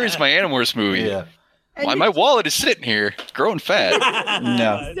 Where is my Animorphs movie? Yeah. My wallet is sitting here, growing fat.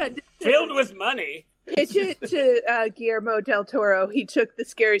 No. Filled with money. To Guillermo del Toro, he took the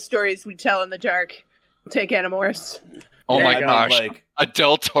scary stories we tell in the dark. Take Animorphs. Oh Yeah, my I mean, gosh. like- A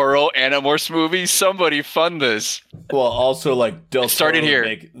Del Toro Animorphs movie? Somebody fund this. Well, also like Del Toro started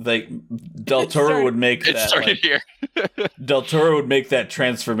here. Del Toro would make It that started here. Del Toro would make that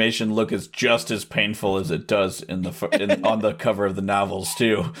transformation look as just as painful as it does on the cover of the novels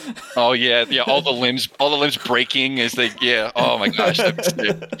too. Oh yeah. All the limbs breaking as they. Yeah. Oh my gosh.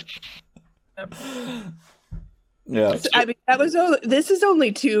 Yeah. I mean, this is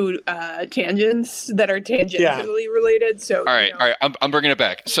only two tangents that are tangentially related. So All right. I'm bringing it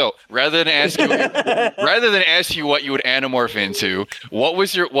back. So rather than ask you what you would anamorph into, what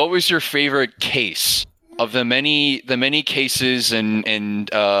was your favorite case of the many cases and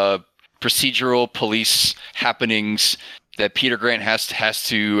procedural police happenings that Peter Grant has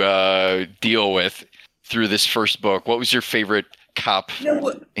to deal with through this first book? What was your favorite cop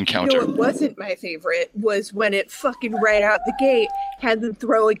encounter? What wasn't my favorite was when it fucking right out the gate had them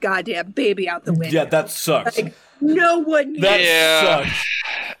throw a goddamn baby out the window. Yeah, that sucks. Like, no one needed that sucks.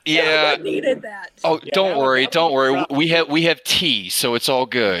 Yeah. No one needed that. Oh, don't worry. We have tea, so it's all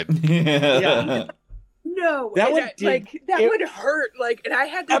good. Yeah. No, that would hurt. Like, and I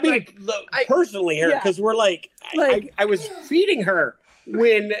had to. I mean, personally, hurt because we're like I was feeding her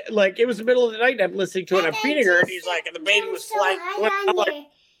when it was the middle of the night. And I'm listening to it. I'm feeding her, and he's like, and the baby was flying. I'm like,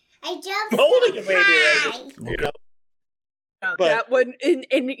 I'm holding the baby right now. You know? But that one, and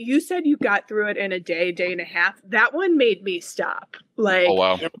you said you got through it in a day and a half. That one made me stop. Like, oh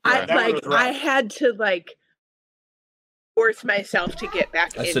wow, I had to force myself to get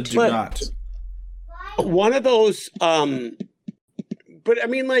back into. I said, do not. One of those, but I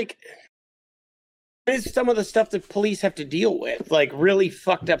mean, is some of the stuff that police have to deal with, really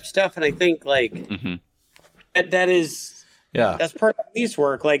fucked up stuff, and I think that is that's part of police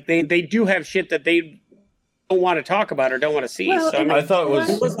work. Like they do have shit that they don't want to talk about or don't want to see. Well, so I mean, I thought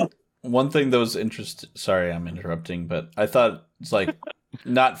it was one thing that was interesting. Sorry, I'm interrupting, but I thought it's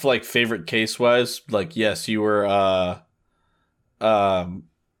not for favorite case wise. Yes, you were.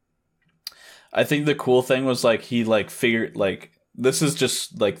 I think the cool thing was he figured this is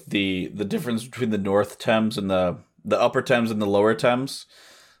just the difference between the North Thames and the Upper Thames and the Lower Thames.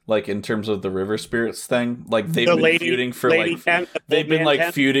 In terms of the river spirits thing, they've been feuding for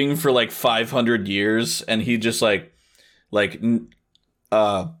feuding for 500 years, and he just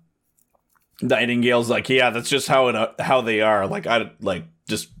Nightingale's yeah, that's just how they are.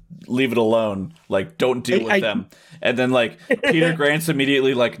 Just leave it alone. Don't deal with them. And then Peter Grant's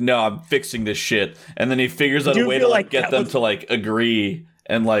immediately no, I'm fixing this shit. And then he figures out a way to get them to agree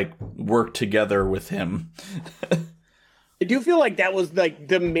and work together with him. I do feel like that was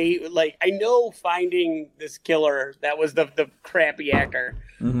the main. I know finding this killer, that was the crappy actor.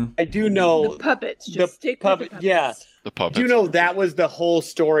 Mm-hmm. I do know the puppets. Just stick with the puppets. Yeah, the puppets. I do know that was the whole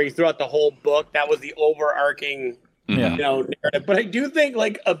story throughout the whole book. That was the overarching, narrative. But I do think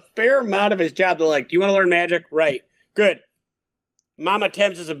a fair amount of his job. They're do you want to learn magic? Right, good. Mama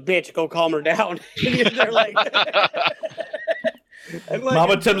Thames is a bitch. Go calm her down. They're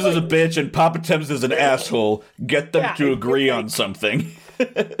Mama Thames is a bitch and Papa Thames is an asshole. Get them to agree on something.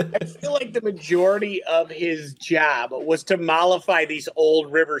 I feel like the majority of his job was to mollify these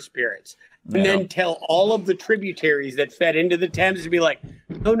old river spirits and then tell all of the tributaries that fed into the Thames to be like,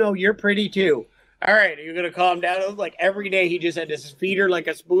 oh, no, you're pretty too. All right, are you going to calm down? It was like every day he just had to feed her like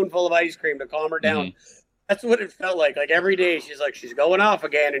a spoonful of ice cream to calm her down. Mm-hmm. That's what it felt like. Like every day she's like, she's going off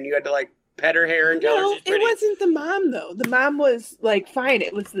again. And you had to like pet her hair and tell her she's pretty. It wasn't the mom though. The mom was like fine.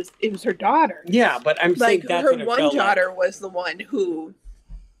 It was her daughter. Yeah, but I'm saying that's her one daughter was the one who,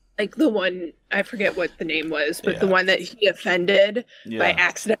 like the one, I forget what the name was, but the one that he offended by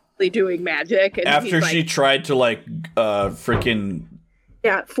accidentally doing magic. And after she tried to like freaking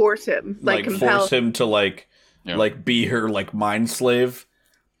force him, force him to like be her like mind slave.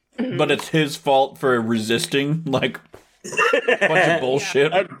 Mm-hmm. But it's his fault for resisting, like a bunch of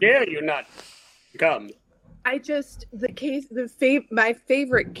bullshit. How dare you not come? My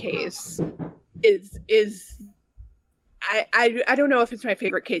favorite case is I don't know if it's my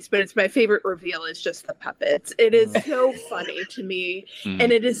favorite case, but it's my favorite reveal is just the puppets. It is so funny to me,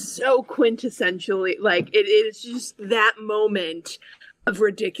 and it is so quintessentially like it is just that moment of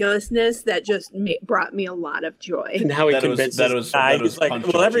ridiculousness that just brought me a lot it joy. And how he convinced he's like,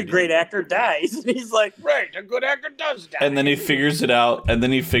 well, every great actor dies. And he's like, right, a good actor does die. And then he figures it out.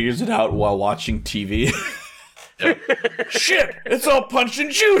 While watching TV. Shit, it's all Punch and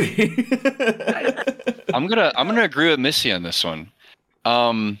Judy. I'm gonna agree with Missy on this one.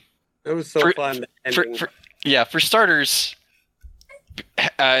 It was so fun. For starters,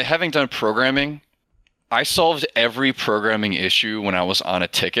 having done programming, I solved every programming issue when I was on a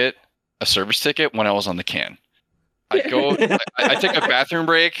service ticket, when I was on the can. I'd go, I'd take a bathroom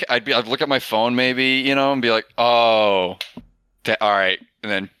break. I'd look at my phone maybe, and be like, oh, all right.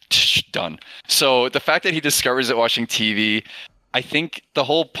 And then done. So the fact that he discovers it watching TV, I think the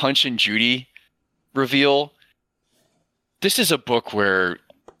whole Punch and Judy reveal, this is a book where,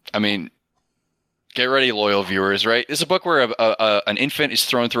 get ready, loyal viewers, right? This is a book where an infant is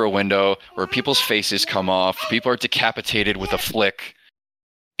thrown through a window, where people's faces come off, people are decapitated with a flick,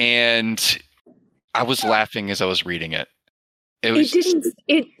 and I was laughing as I was reading it.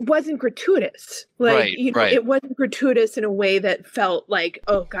 It wasn't gratuitous. Like, right. It wasn't gratuitous in a way that felt like,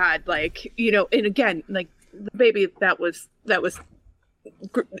 oh God, like, and again, like the baby, that was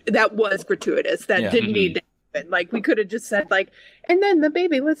gratuitous. That didn't need to happen. Like, we could have just said like, and then the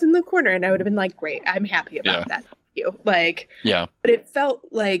baby lives in the corner, and I would have been like, great, I'm happy about that. Thank you. Like, but it felt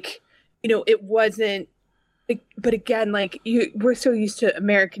like, it wasn't. But again, like we're so used to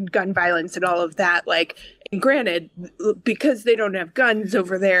American gun violence and all of that. Like, and granted, because they don't have guns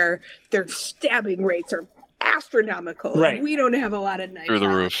over there, their stabbing rates are astronomical. Right. We don't have a lot of knife through the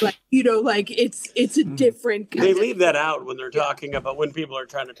roof. Like, like it's a different. They leave that out when they're talking about when people are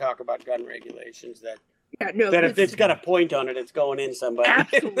trying to talk about gun regulations. That if it's got a point on it, it's going in somebody.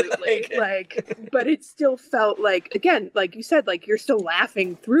 Absolutely. But it still felt like, again, like you said, like you're still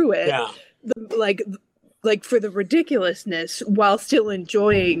laughing through it. Yeah. Like for the ridiculousness while still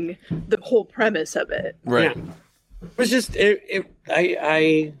enjoying the whole premise of it. Right. Yeah. It was just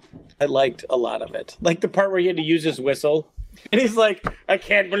I liked a lot of it. Like the part where he had to use his whistle. And he's like, I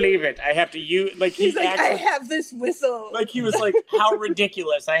can't believe it. I have to use like he's like, I have this whistle. Like he was like, how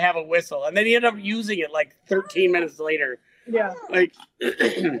ridiculous. I have a whistle. And then he ended up using it like 13 minutes later. Yeah. Like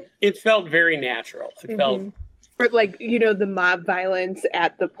it felt very natural. It felt like, the mob violence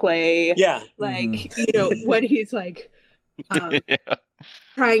at the play. Yeah. Like, when he's like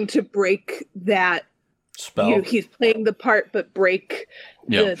trying to break that spell. He's playing the part, but break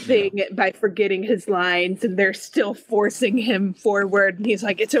the thing by forgetting his lines, and they're still forcing him forward. And he's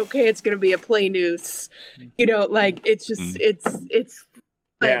like, it's okay. It's going to be a play noose. Like it's just, it's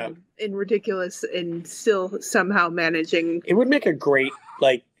and ridiculous and still somehow managing. It would make a great,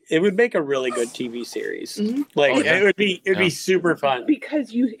 it would make a really good TV series. Mm-hmm. It would be super fun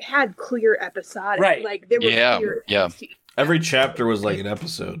because you had clear episodic, right? Like there were clear. Every chapter was like an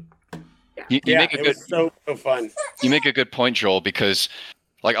episode. You make a good, was so fun. You make a good point, Joel, because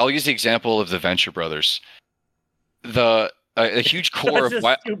like I'll use the example of the Venture Brothers. A huge core of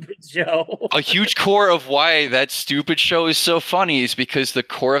why stupid show. A huge core of why that stupid show is so funny is because the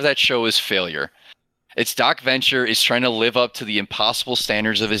core of that show is failure. It's Doc Venture is trying to live up to the impossible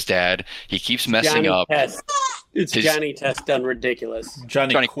standards of his dad. He keeps messing up. It's Johnny Test done ridiculous.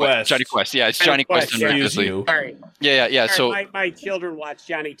 Johnny Quest. Johnny Quest. Yeah, it's Johnny Quest done ridiculously. Sorry. Yeah. So my children watch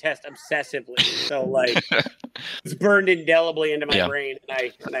Johnny Test obsessively. So it's burned indelibly into my brain, and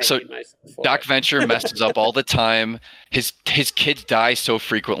I hate myself for Doc it. Venture messes up all the time. His kids die so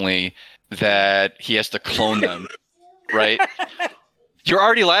frequently that he has to clone them. Right. You're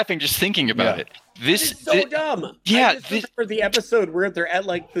already laughing just thinking about it. This is so dumb. Yeah, I just remember the episode where they're at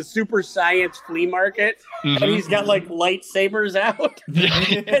like the super science flea market, and he's got like lightsabers out.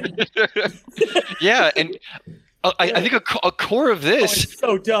 Yeah, and I think a core of this. It's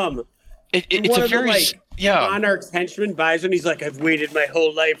so dumb. It's a very Monarch's henchman buys one. He's like, I've waited my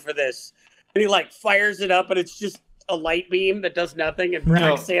whole life for this, and he like fires it up, and it's just a light beam that does nothing, and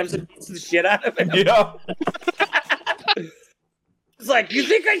Brock Samson beats the shit out of it. Yeah. It's like, you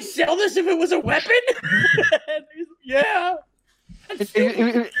think I'd sell this if it was a weapon? Yeah.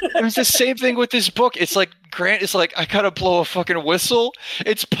 It was the same thing with this book. It's like Grant is like, I gotta blow a fucking whistle.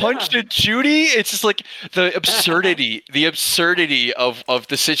 It's Punch to Judy. It's just like the absurdity of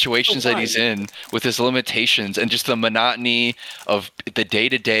the situations that he's in with his limitations and just the monotony of the day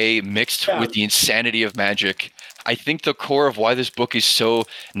to day mixed with the insanity of magic. I think the core of why this book is so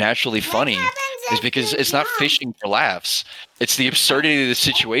naturally funny is because it's not fishing for laughs. It's the absurdity of the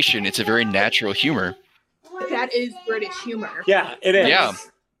situation. It's a very natural humor. That is British humor. Yeah, it is. Yeah,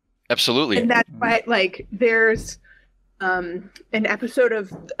 absolutely. And that's why, like, there's an episode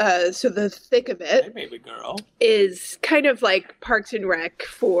of so the thick of it, hey, baby girl, is kind of like Parks and Rec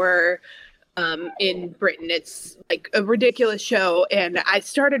for in Britain. It's like a ridiculous show, and I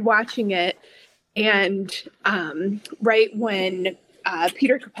started watching it, and right when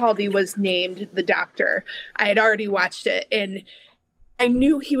Peter Capaldi was named the Doctor, I had already watched it, and I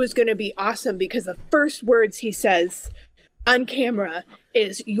knew he was going to be awesome because the first words he says on camera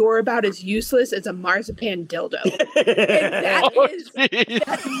is, "You're about as useless as a marzipan dildo." And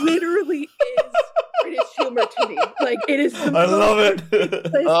that literally is British humor to me. Like, it is. I love it.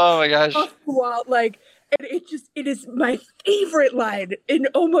 Oh my gosh. Off the wall, like, and it is my favorite line in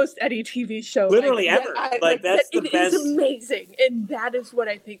almost any TV show. Literally like, ever. Like that's the best. It is amazing. And that is what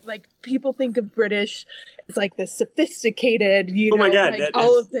I think. Like, people think of British as like the sophisticated, oh my God, like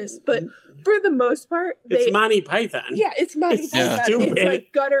all of this. But for the most part, it's Monty Python. Yeah, it's Monty Python. Stupid. It's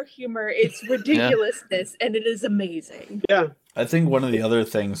like gutter humor. It's ridiculousness, and it is amazing. Yeah. I think one of the other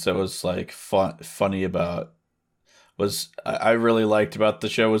things that was like funny about I really liked about the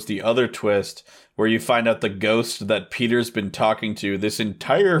show was the other twist where you find out the ghost that Peter's been talking to this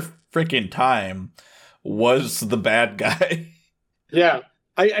entire freaking time was the bad guy. Yeah.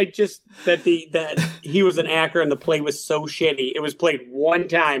 I just that he was an actor and the play was so shitty. It was played one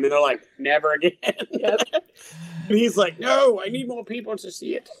time and they're like, never again. Yep. And he's like, no, I need more people to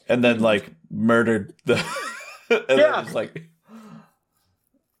see it. And then like murdered the and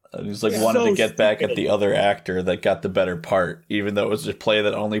he's like wanted to get back at the other actor that got the better part, even though it was a play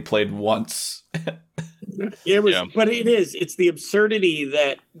that only played once. It was, but it's the absurdity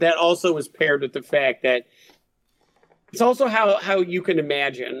that also was paired with the fact that it's also how you can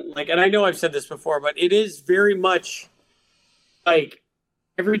imagine, like, and I know I've said this before, but it is very much like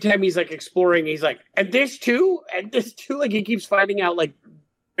every time he's like exploring, he's like, and this too, like he keeps finding out like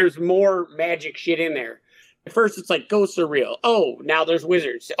there's more magic shit in there. At first, it's like ghosts are real. Oh, now there's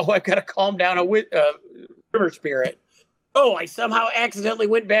wizards. Oh, I've got to calm down a river spirit. Oh, I somehow accidentally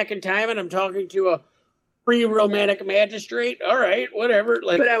went back in time and I'm talking to a pre-romantic magistrate. All right, whatever.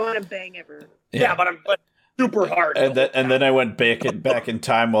 Like, but I want to bang everyone. Yeah, but I'm super hard. And then I went back in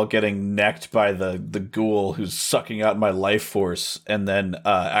time while getting necked by the ghoul who's sucking out my life force, and then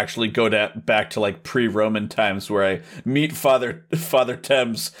actually go back to like pre-Roman times where I meet Father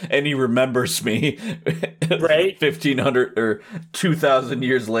Thames and he remembers me, right? 1,500 or 2,000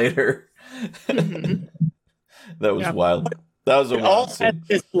 years later. Mm-hmm. That was wild. That was a wild scene.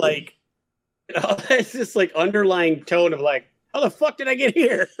 It's this like underlying tone of like, how the fuck did I get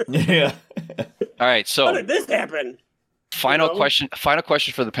here? Yeah. All right, so how did this happen? Final question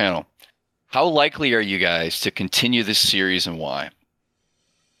for the panel. How likely are you guys to continue this series and why?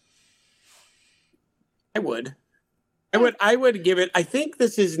 I would give it, I think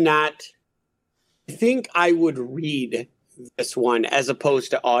I would read this one as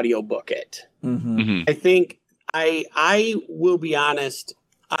opposed to audiobook it. Mm-hmm. Mm-hmm. I think I will be honest,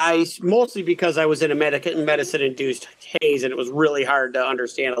 mostly because I was in a medicine induced haze and it was really hard to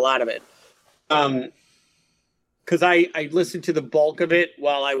understand a lot of it. Because I listened to the bulk of it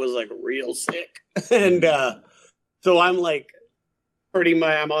while I was like real sick, and so I'm like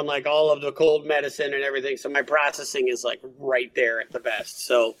I'm on like all of the cold medicine and everything, so my processing is like right there at the best.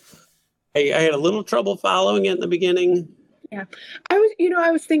 So I had a little trouble following it in the beginning. Yeah, I was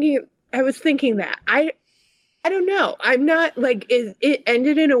thinking that I don't know. I'm not like it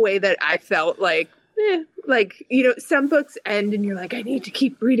ended in a way that I felt like like, you know, some books end and you're like, I need to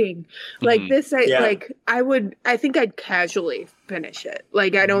keep reading. Like this, I think I'd casually finish it.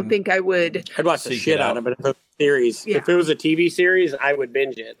 Like, I don't think I would. I'd watch the shit out of it. If it was a series. Yeah. If it was a TV series, I would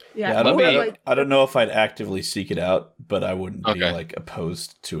binge it. Yeah. I don't know if I'd actively seek it out, but I wouldn't be like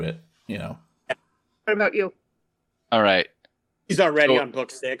opposed to it, you know. What about you? All right. He's already on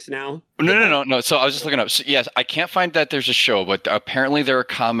book 6 now. No. So I was just looking up. So, yes, I can't find that there's a show, but apparently there are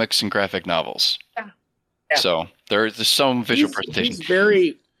comics and graphic novels. Yeah. So there's some visual presentation. He's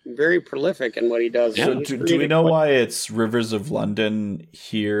very, very prolific in what he does. Yeah. So do we know why it's Rivers of London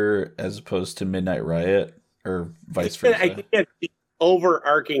here as opposed to Midnight Riot or vice versa? I think the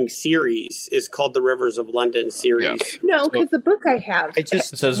overarching series is called the Rivers of London series. Yeah. No, because the book I have. It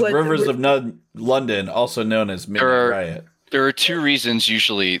says Rivers of London, also known as Midnight Riot. There are 2 reasons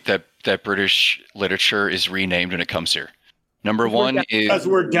usually that British literature is renamed when it comes here. Number one is because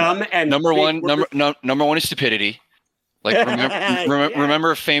we're dumb, and number one is stupidity. Like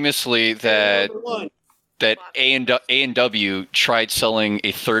remember famously that A&W tried selling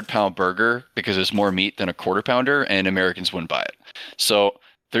a 3-pound burger because there's more meat than a 1/4 pounder, and Americans wouldn't buy it. So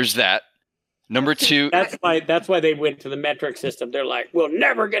there's that. Number 2, that's why they went to the metric system. They're like, we're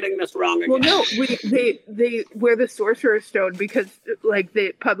never getting this wrong again. Well, no, they wear the Sorcerer's Stone because like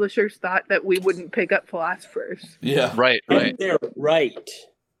the publishers thought that we wouldn't pick up philosophers. Yeah, right. They're right.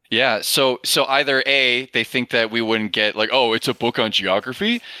 Yeah, so either A, they think that we wouldn't get like, oh, it's a book on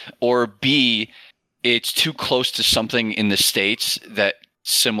geography, or B, it's too close to something in the States that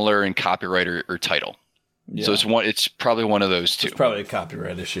similar in copyright or title. Yeah. So it's probably one of those 2. It's probably a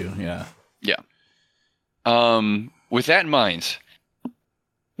copyright issue. Yeah. Yeah. With that in mind,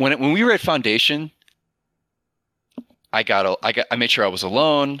 when we read Foundation, I made sure I was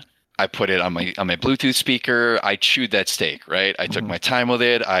alone. I put it on my Bluetooth speaker. I chewed that steak, right? I took my time with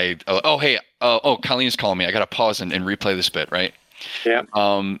it. Colleen's calling me. I got to pause and replay this bit, right? Yeah.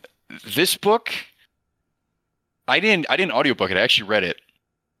 This book, I didn't audiobook it. I actually read it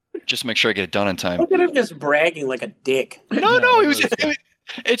just to make sure I get it done on time. Look at him just bragging like a dick. No,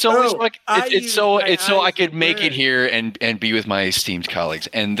 it's always it's so I could make it here and be with my esteemed colleagues.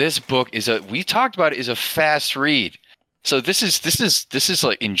 And this book is a fast read. So this is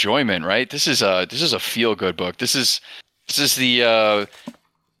like enjoyment, right? This is a feel good book. This is the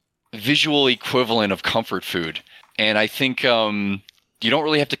visual equivalent of comfort food. And I think you don't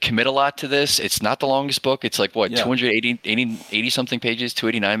really have to commit a lot to this. It's not the longest book. It's like 280 something pages,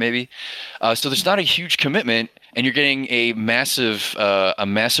 289 maybe. So there's not a huge commitment, and you're getting a massive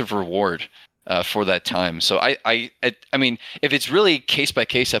reward for that time. So I mean, if it's really case by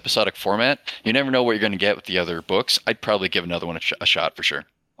case episodic format, you never know what you're going to get with the other books. I'd probably give another one a shot for sure.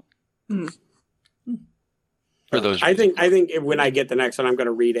 For those, I think when I get the next one, I'm going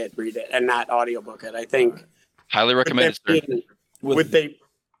to read it and not audiobook it. I think highly recommend it. With it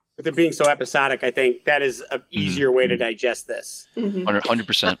being so episodic, I think that is an easier way to digest this.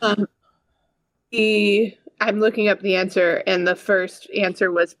 100%. I'm looking up the answer, and the first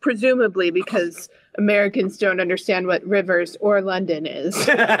answer was presumably because Americans don't understand what Rivers or London is.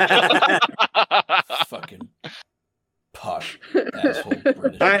 Fucking posh asshole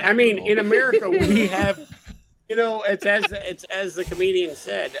British. I mean, in America, we have, it's as the comedian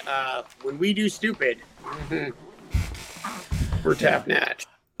said, when we do stupid, we're top-notch.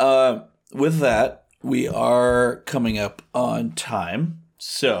 With that, we are coming up on time.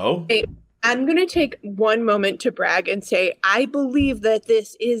 So I'm going to take one moment to brag and say I believe that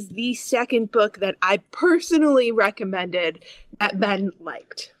this is the second book that I personally recommended that Ben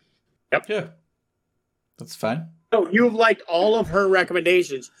liked. Yep. Yeah. That's fine. No, you've liked all of her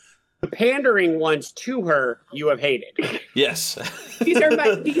recommendations. The pandering ones to her, you have hated. Yes. These are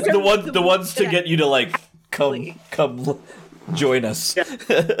the ones to get you to like come join us. Yeah.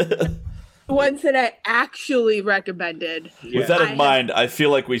 The ones that I actually recommended. With that in mind, I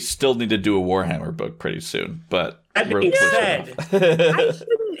feel like we still need to do a Warhammer book pretty soon. But that being said, I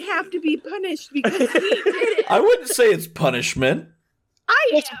shouldn't have to be punished because he did it. I wouldn't say it's punishment. I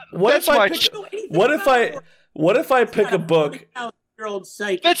am. What if I pick a book?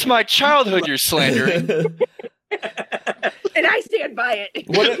 That's my childhood you're slandering. And I stand by it.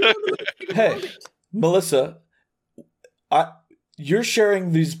 Hey, Melissa, you're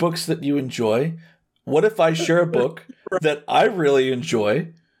sharing these books that you enjoy. What if I share a book that I really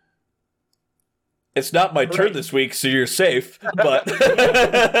enjoy? It's not my turn this week, so you're safe. But you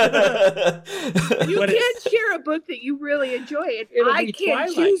can't share a book that you really enjoy, and I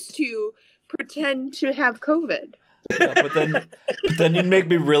can't choose to pretend to have COVID. Yeah, but then you'd make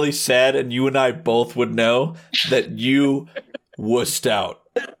me really sad, and you and I both would know that you wussed out.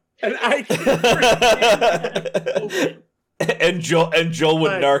 And I and Joel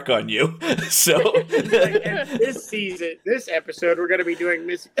would narc on you. So and this season, this episode, we're gonna be doing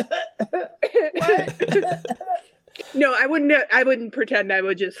Miss. What? No, I wouldn't pretend. I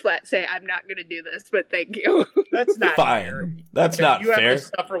would just flat say I'm not going to do this. But thank you. That's not fine. fair. That's not you fair. You have to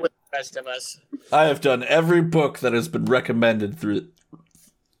suffer with the rest of us. I have done every book that has been recommended through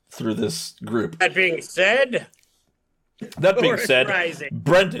this group. That being said,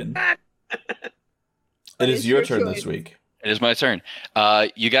 Brendan, it is your turn this week. It is my turn.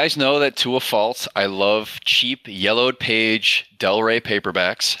 You guys know that to a fault, I love cheap yellowed page Del Rey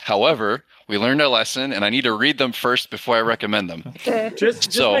paperbacks. However, we learned a lesson, and I need to read them first before I recommend them.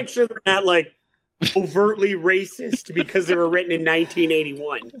 Just make sure they're not like overtly racist because they were written in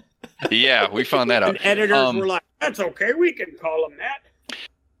 1981. Yeah, we found that out. And editors were like, "That's okay, we can call them that."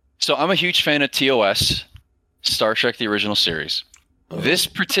 So I'm a huge fan of TOS, Star Trek: The Original Series. This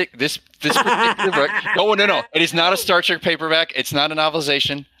particular book. No. It is not a Star Trek paperback. It's not a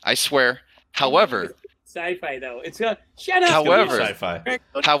novelization. I swear. However. Sci-fi though. It's a shut up. However, it's sci-fi.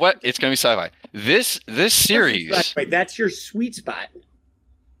 It's gonna be sci-fi. This series. That's your sweet spot.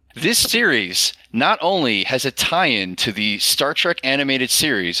 This series not only has a tie-in to the Star Trek animated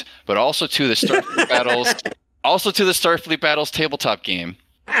series, but also to the Starfleet battles. Also to the Starfleet Battles tabletop game.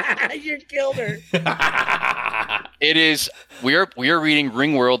 You killed her. It is. We are reading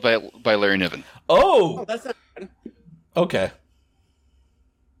Ringworld by Larry Niven. Oh, that's not fun. Okay.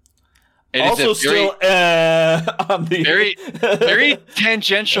 It also, is a on the very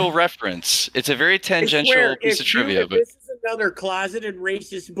tangential reference. It's a very tangential piece of trivia. But this is another closeted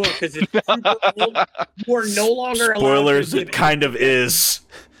racist book because it's super old. You are no longer spoilers. allowed to it kind of is.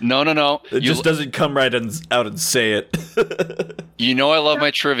 No. It just doesn't come right out and say it. You know I love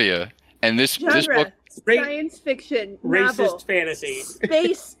my trivia, and this book. Science fiction, racist novel, fantasy,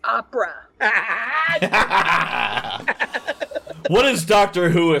 space opera. What is Doctor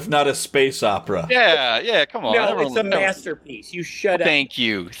Who if not a space opera? Yeah, come on. No, it's a masterpiece. You shut up. Thank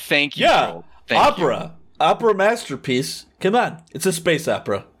you. Yeah, opera masterpiece. Come on, it's a space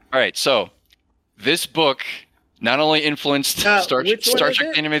opera. All right, so this book not only influenced Star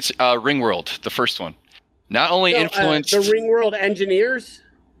Trek animated Ringworld, the first one. Not only influenced the Ringworld Engineers.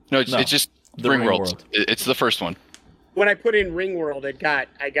 No, it's just Ringworld. It's the first one. When I put in Ringworld,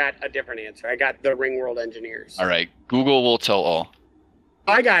 I got a different answer. I got the Ringworld Engineers. All right, Google will tell all.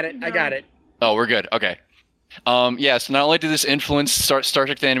 I got it. Oh, we're good. Okay. So not only did this influence Star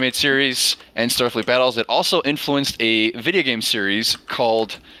Trek the Animated Series and Starfleet Battles, it also influenced a video game series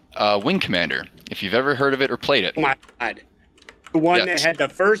called Wing Commander. If you've ever heard of it or played it. Oh my God. The one that had the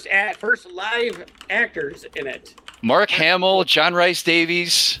first live actors in it. Mark Hamill, John Rhys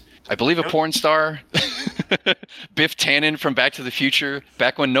Davies, I believe a porn star, Biff Tannen from Back to the Future,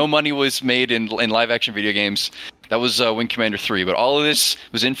 back when no money was made in live-action video games. That was Wing Commander 3, but all of this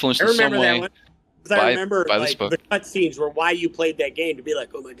was influenced in some way I remember this book. The cutscenes were why you played that game, to be like,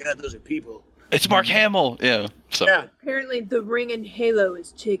 oh my God, those are people. It's Mark Hamill. Yeah. So. Yeah. Apparently the ring and Halo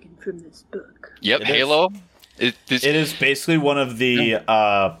is taken from this book. Yep, Halo. It is basically one of the...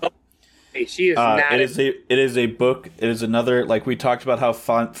 she is not. It is a book. It is another, like we talked about how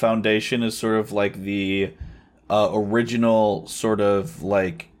Foundation is sort of like the original sort of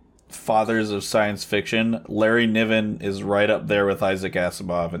like fathers of science fiction. Larry Niven is right up there with Isaac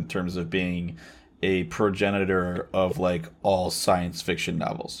Asimov in terms of being a progenitor of like all science fiction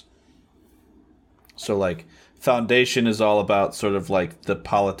novels. So like Foundation is all about sort of like the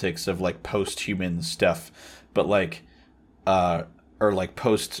politics of like post-human stuff, but like or like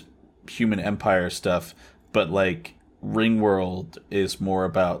post-human empire stuff, but like Ringworld is more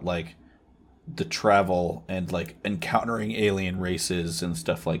about like the travel and like encountering alien races and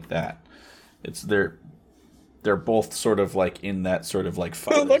stuff like that. It's they're both sort of like in that sort of like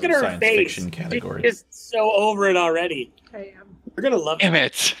look at her science face. fiction category. She's so over it already. I am. We're gonna love Damn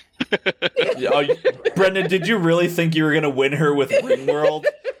it. Brendan, did you really think you were gonna win her with Ringworld?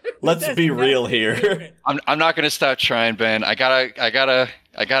 Let's be real here. I'm not gonna stop trying, Ben. I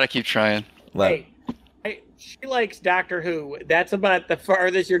gotta keep trying. Hey, she likes Doctor Who. That's about the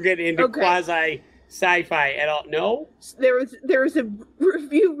farthest you're getting into quasi sci-fi at all. No, there was a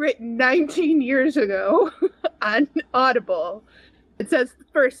review written 19 years ago on Audible. It says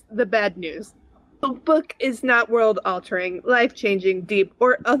first the bad news. The book is not world-altering, life-changing, deep,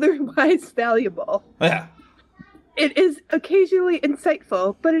 or otherwise valuable. Yeah. It is occasionally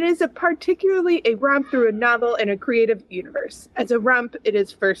insightful, but it is particularly a romp through a novel and a creative universe. As a romp, it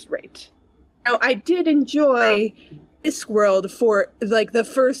is first-rate. Now, I did enjoy Discworld for, like, the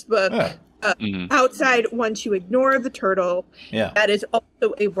first book. outside, once you ignore the turtle, that is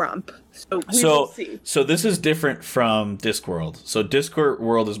also a romp. So we will see. So this is different from Discworld. So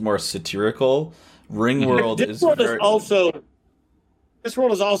Discworld is more satirical. Ringworld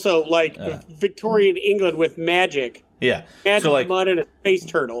Discworld is also like Victorian England with magic. Yeah. Magic, so like, mud, and a space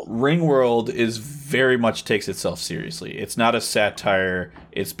turtle. Ringworld is very much takes itself seriously. It's not a satire.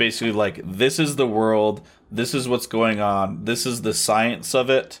 It's basically like, this is the world. This is what's going on. This is the science of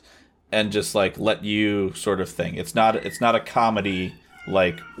it. And just like let you sort of thing. It's not a comedy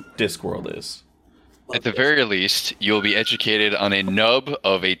like Discworld is. At the very least, you'll be educated on a nub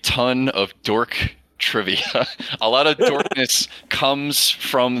of a ton of dork trivia. A lot of dorkness comes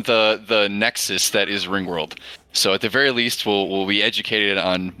from the nexus that is Ringworld. So at the very least, we'll be educated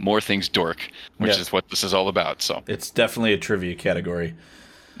on more things dork, which is what this is all about. So it's definitely a trivia category.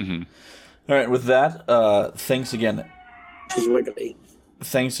 Mm-hmm. All right, with that, thanks again.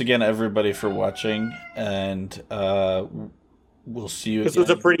 Thanks again, everybody, for watching, and we'll see you. This was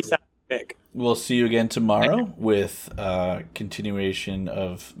a pretty sad pick. We'll see you again tomorrow with continuation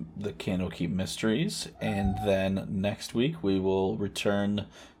of the Candlekeep Mysteries, and then next week we will return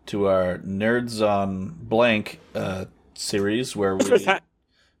to our Nerds on Blank series where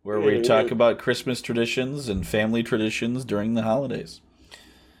we talk about Christmas traditions and family traditions during the holidays.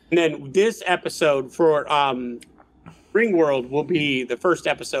 And then this episode for Ringworld will be the first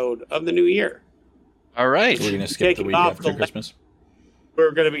episode of the new year. All right. So we're going to skip the week after Christmas.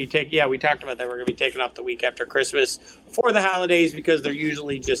 We're going to be we talked about that. We're going to be taking off the week after Christmas for the holidays because they're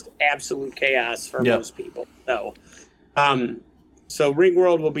usually just absolute chaos for most people. So, so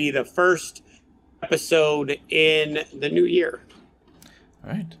Ringworld will be the first episode in the new year.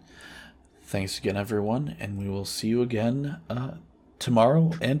 All right. Thanks again, everyone, and we will see you again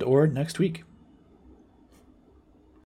tomorrow and or next week.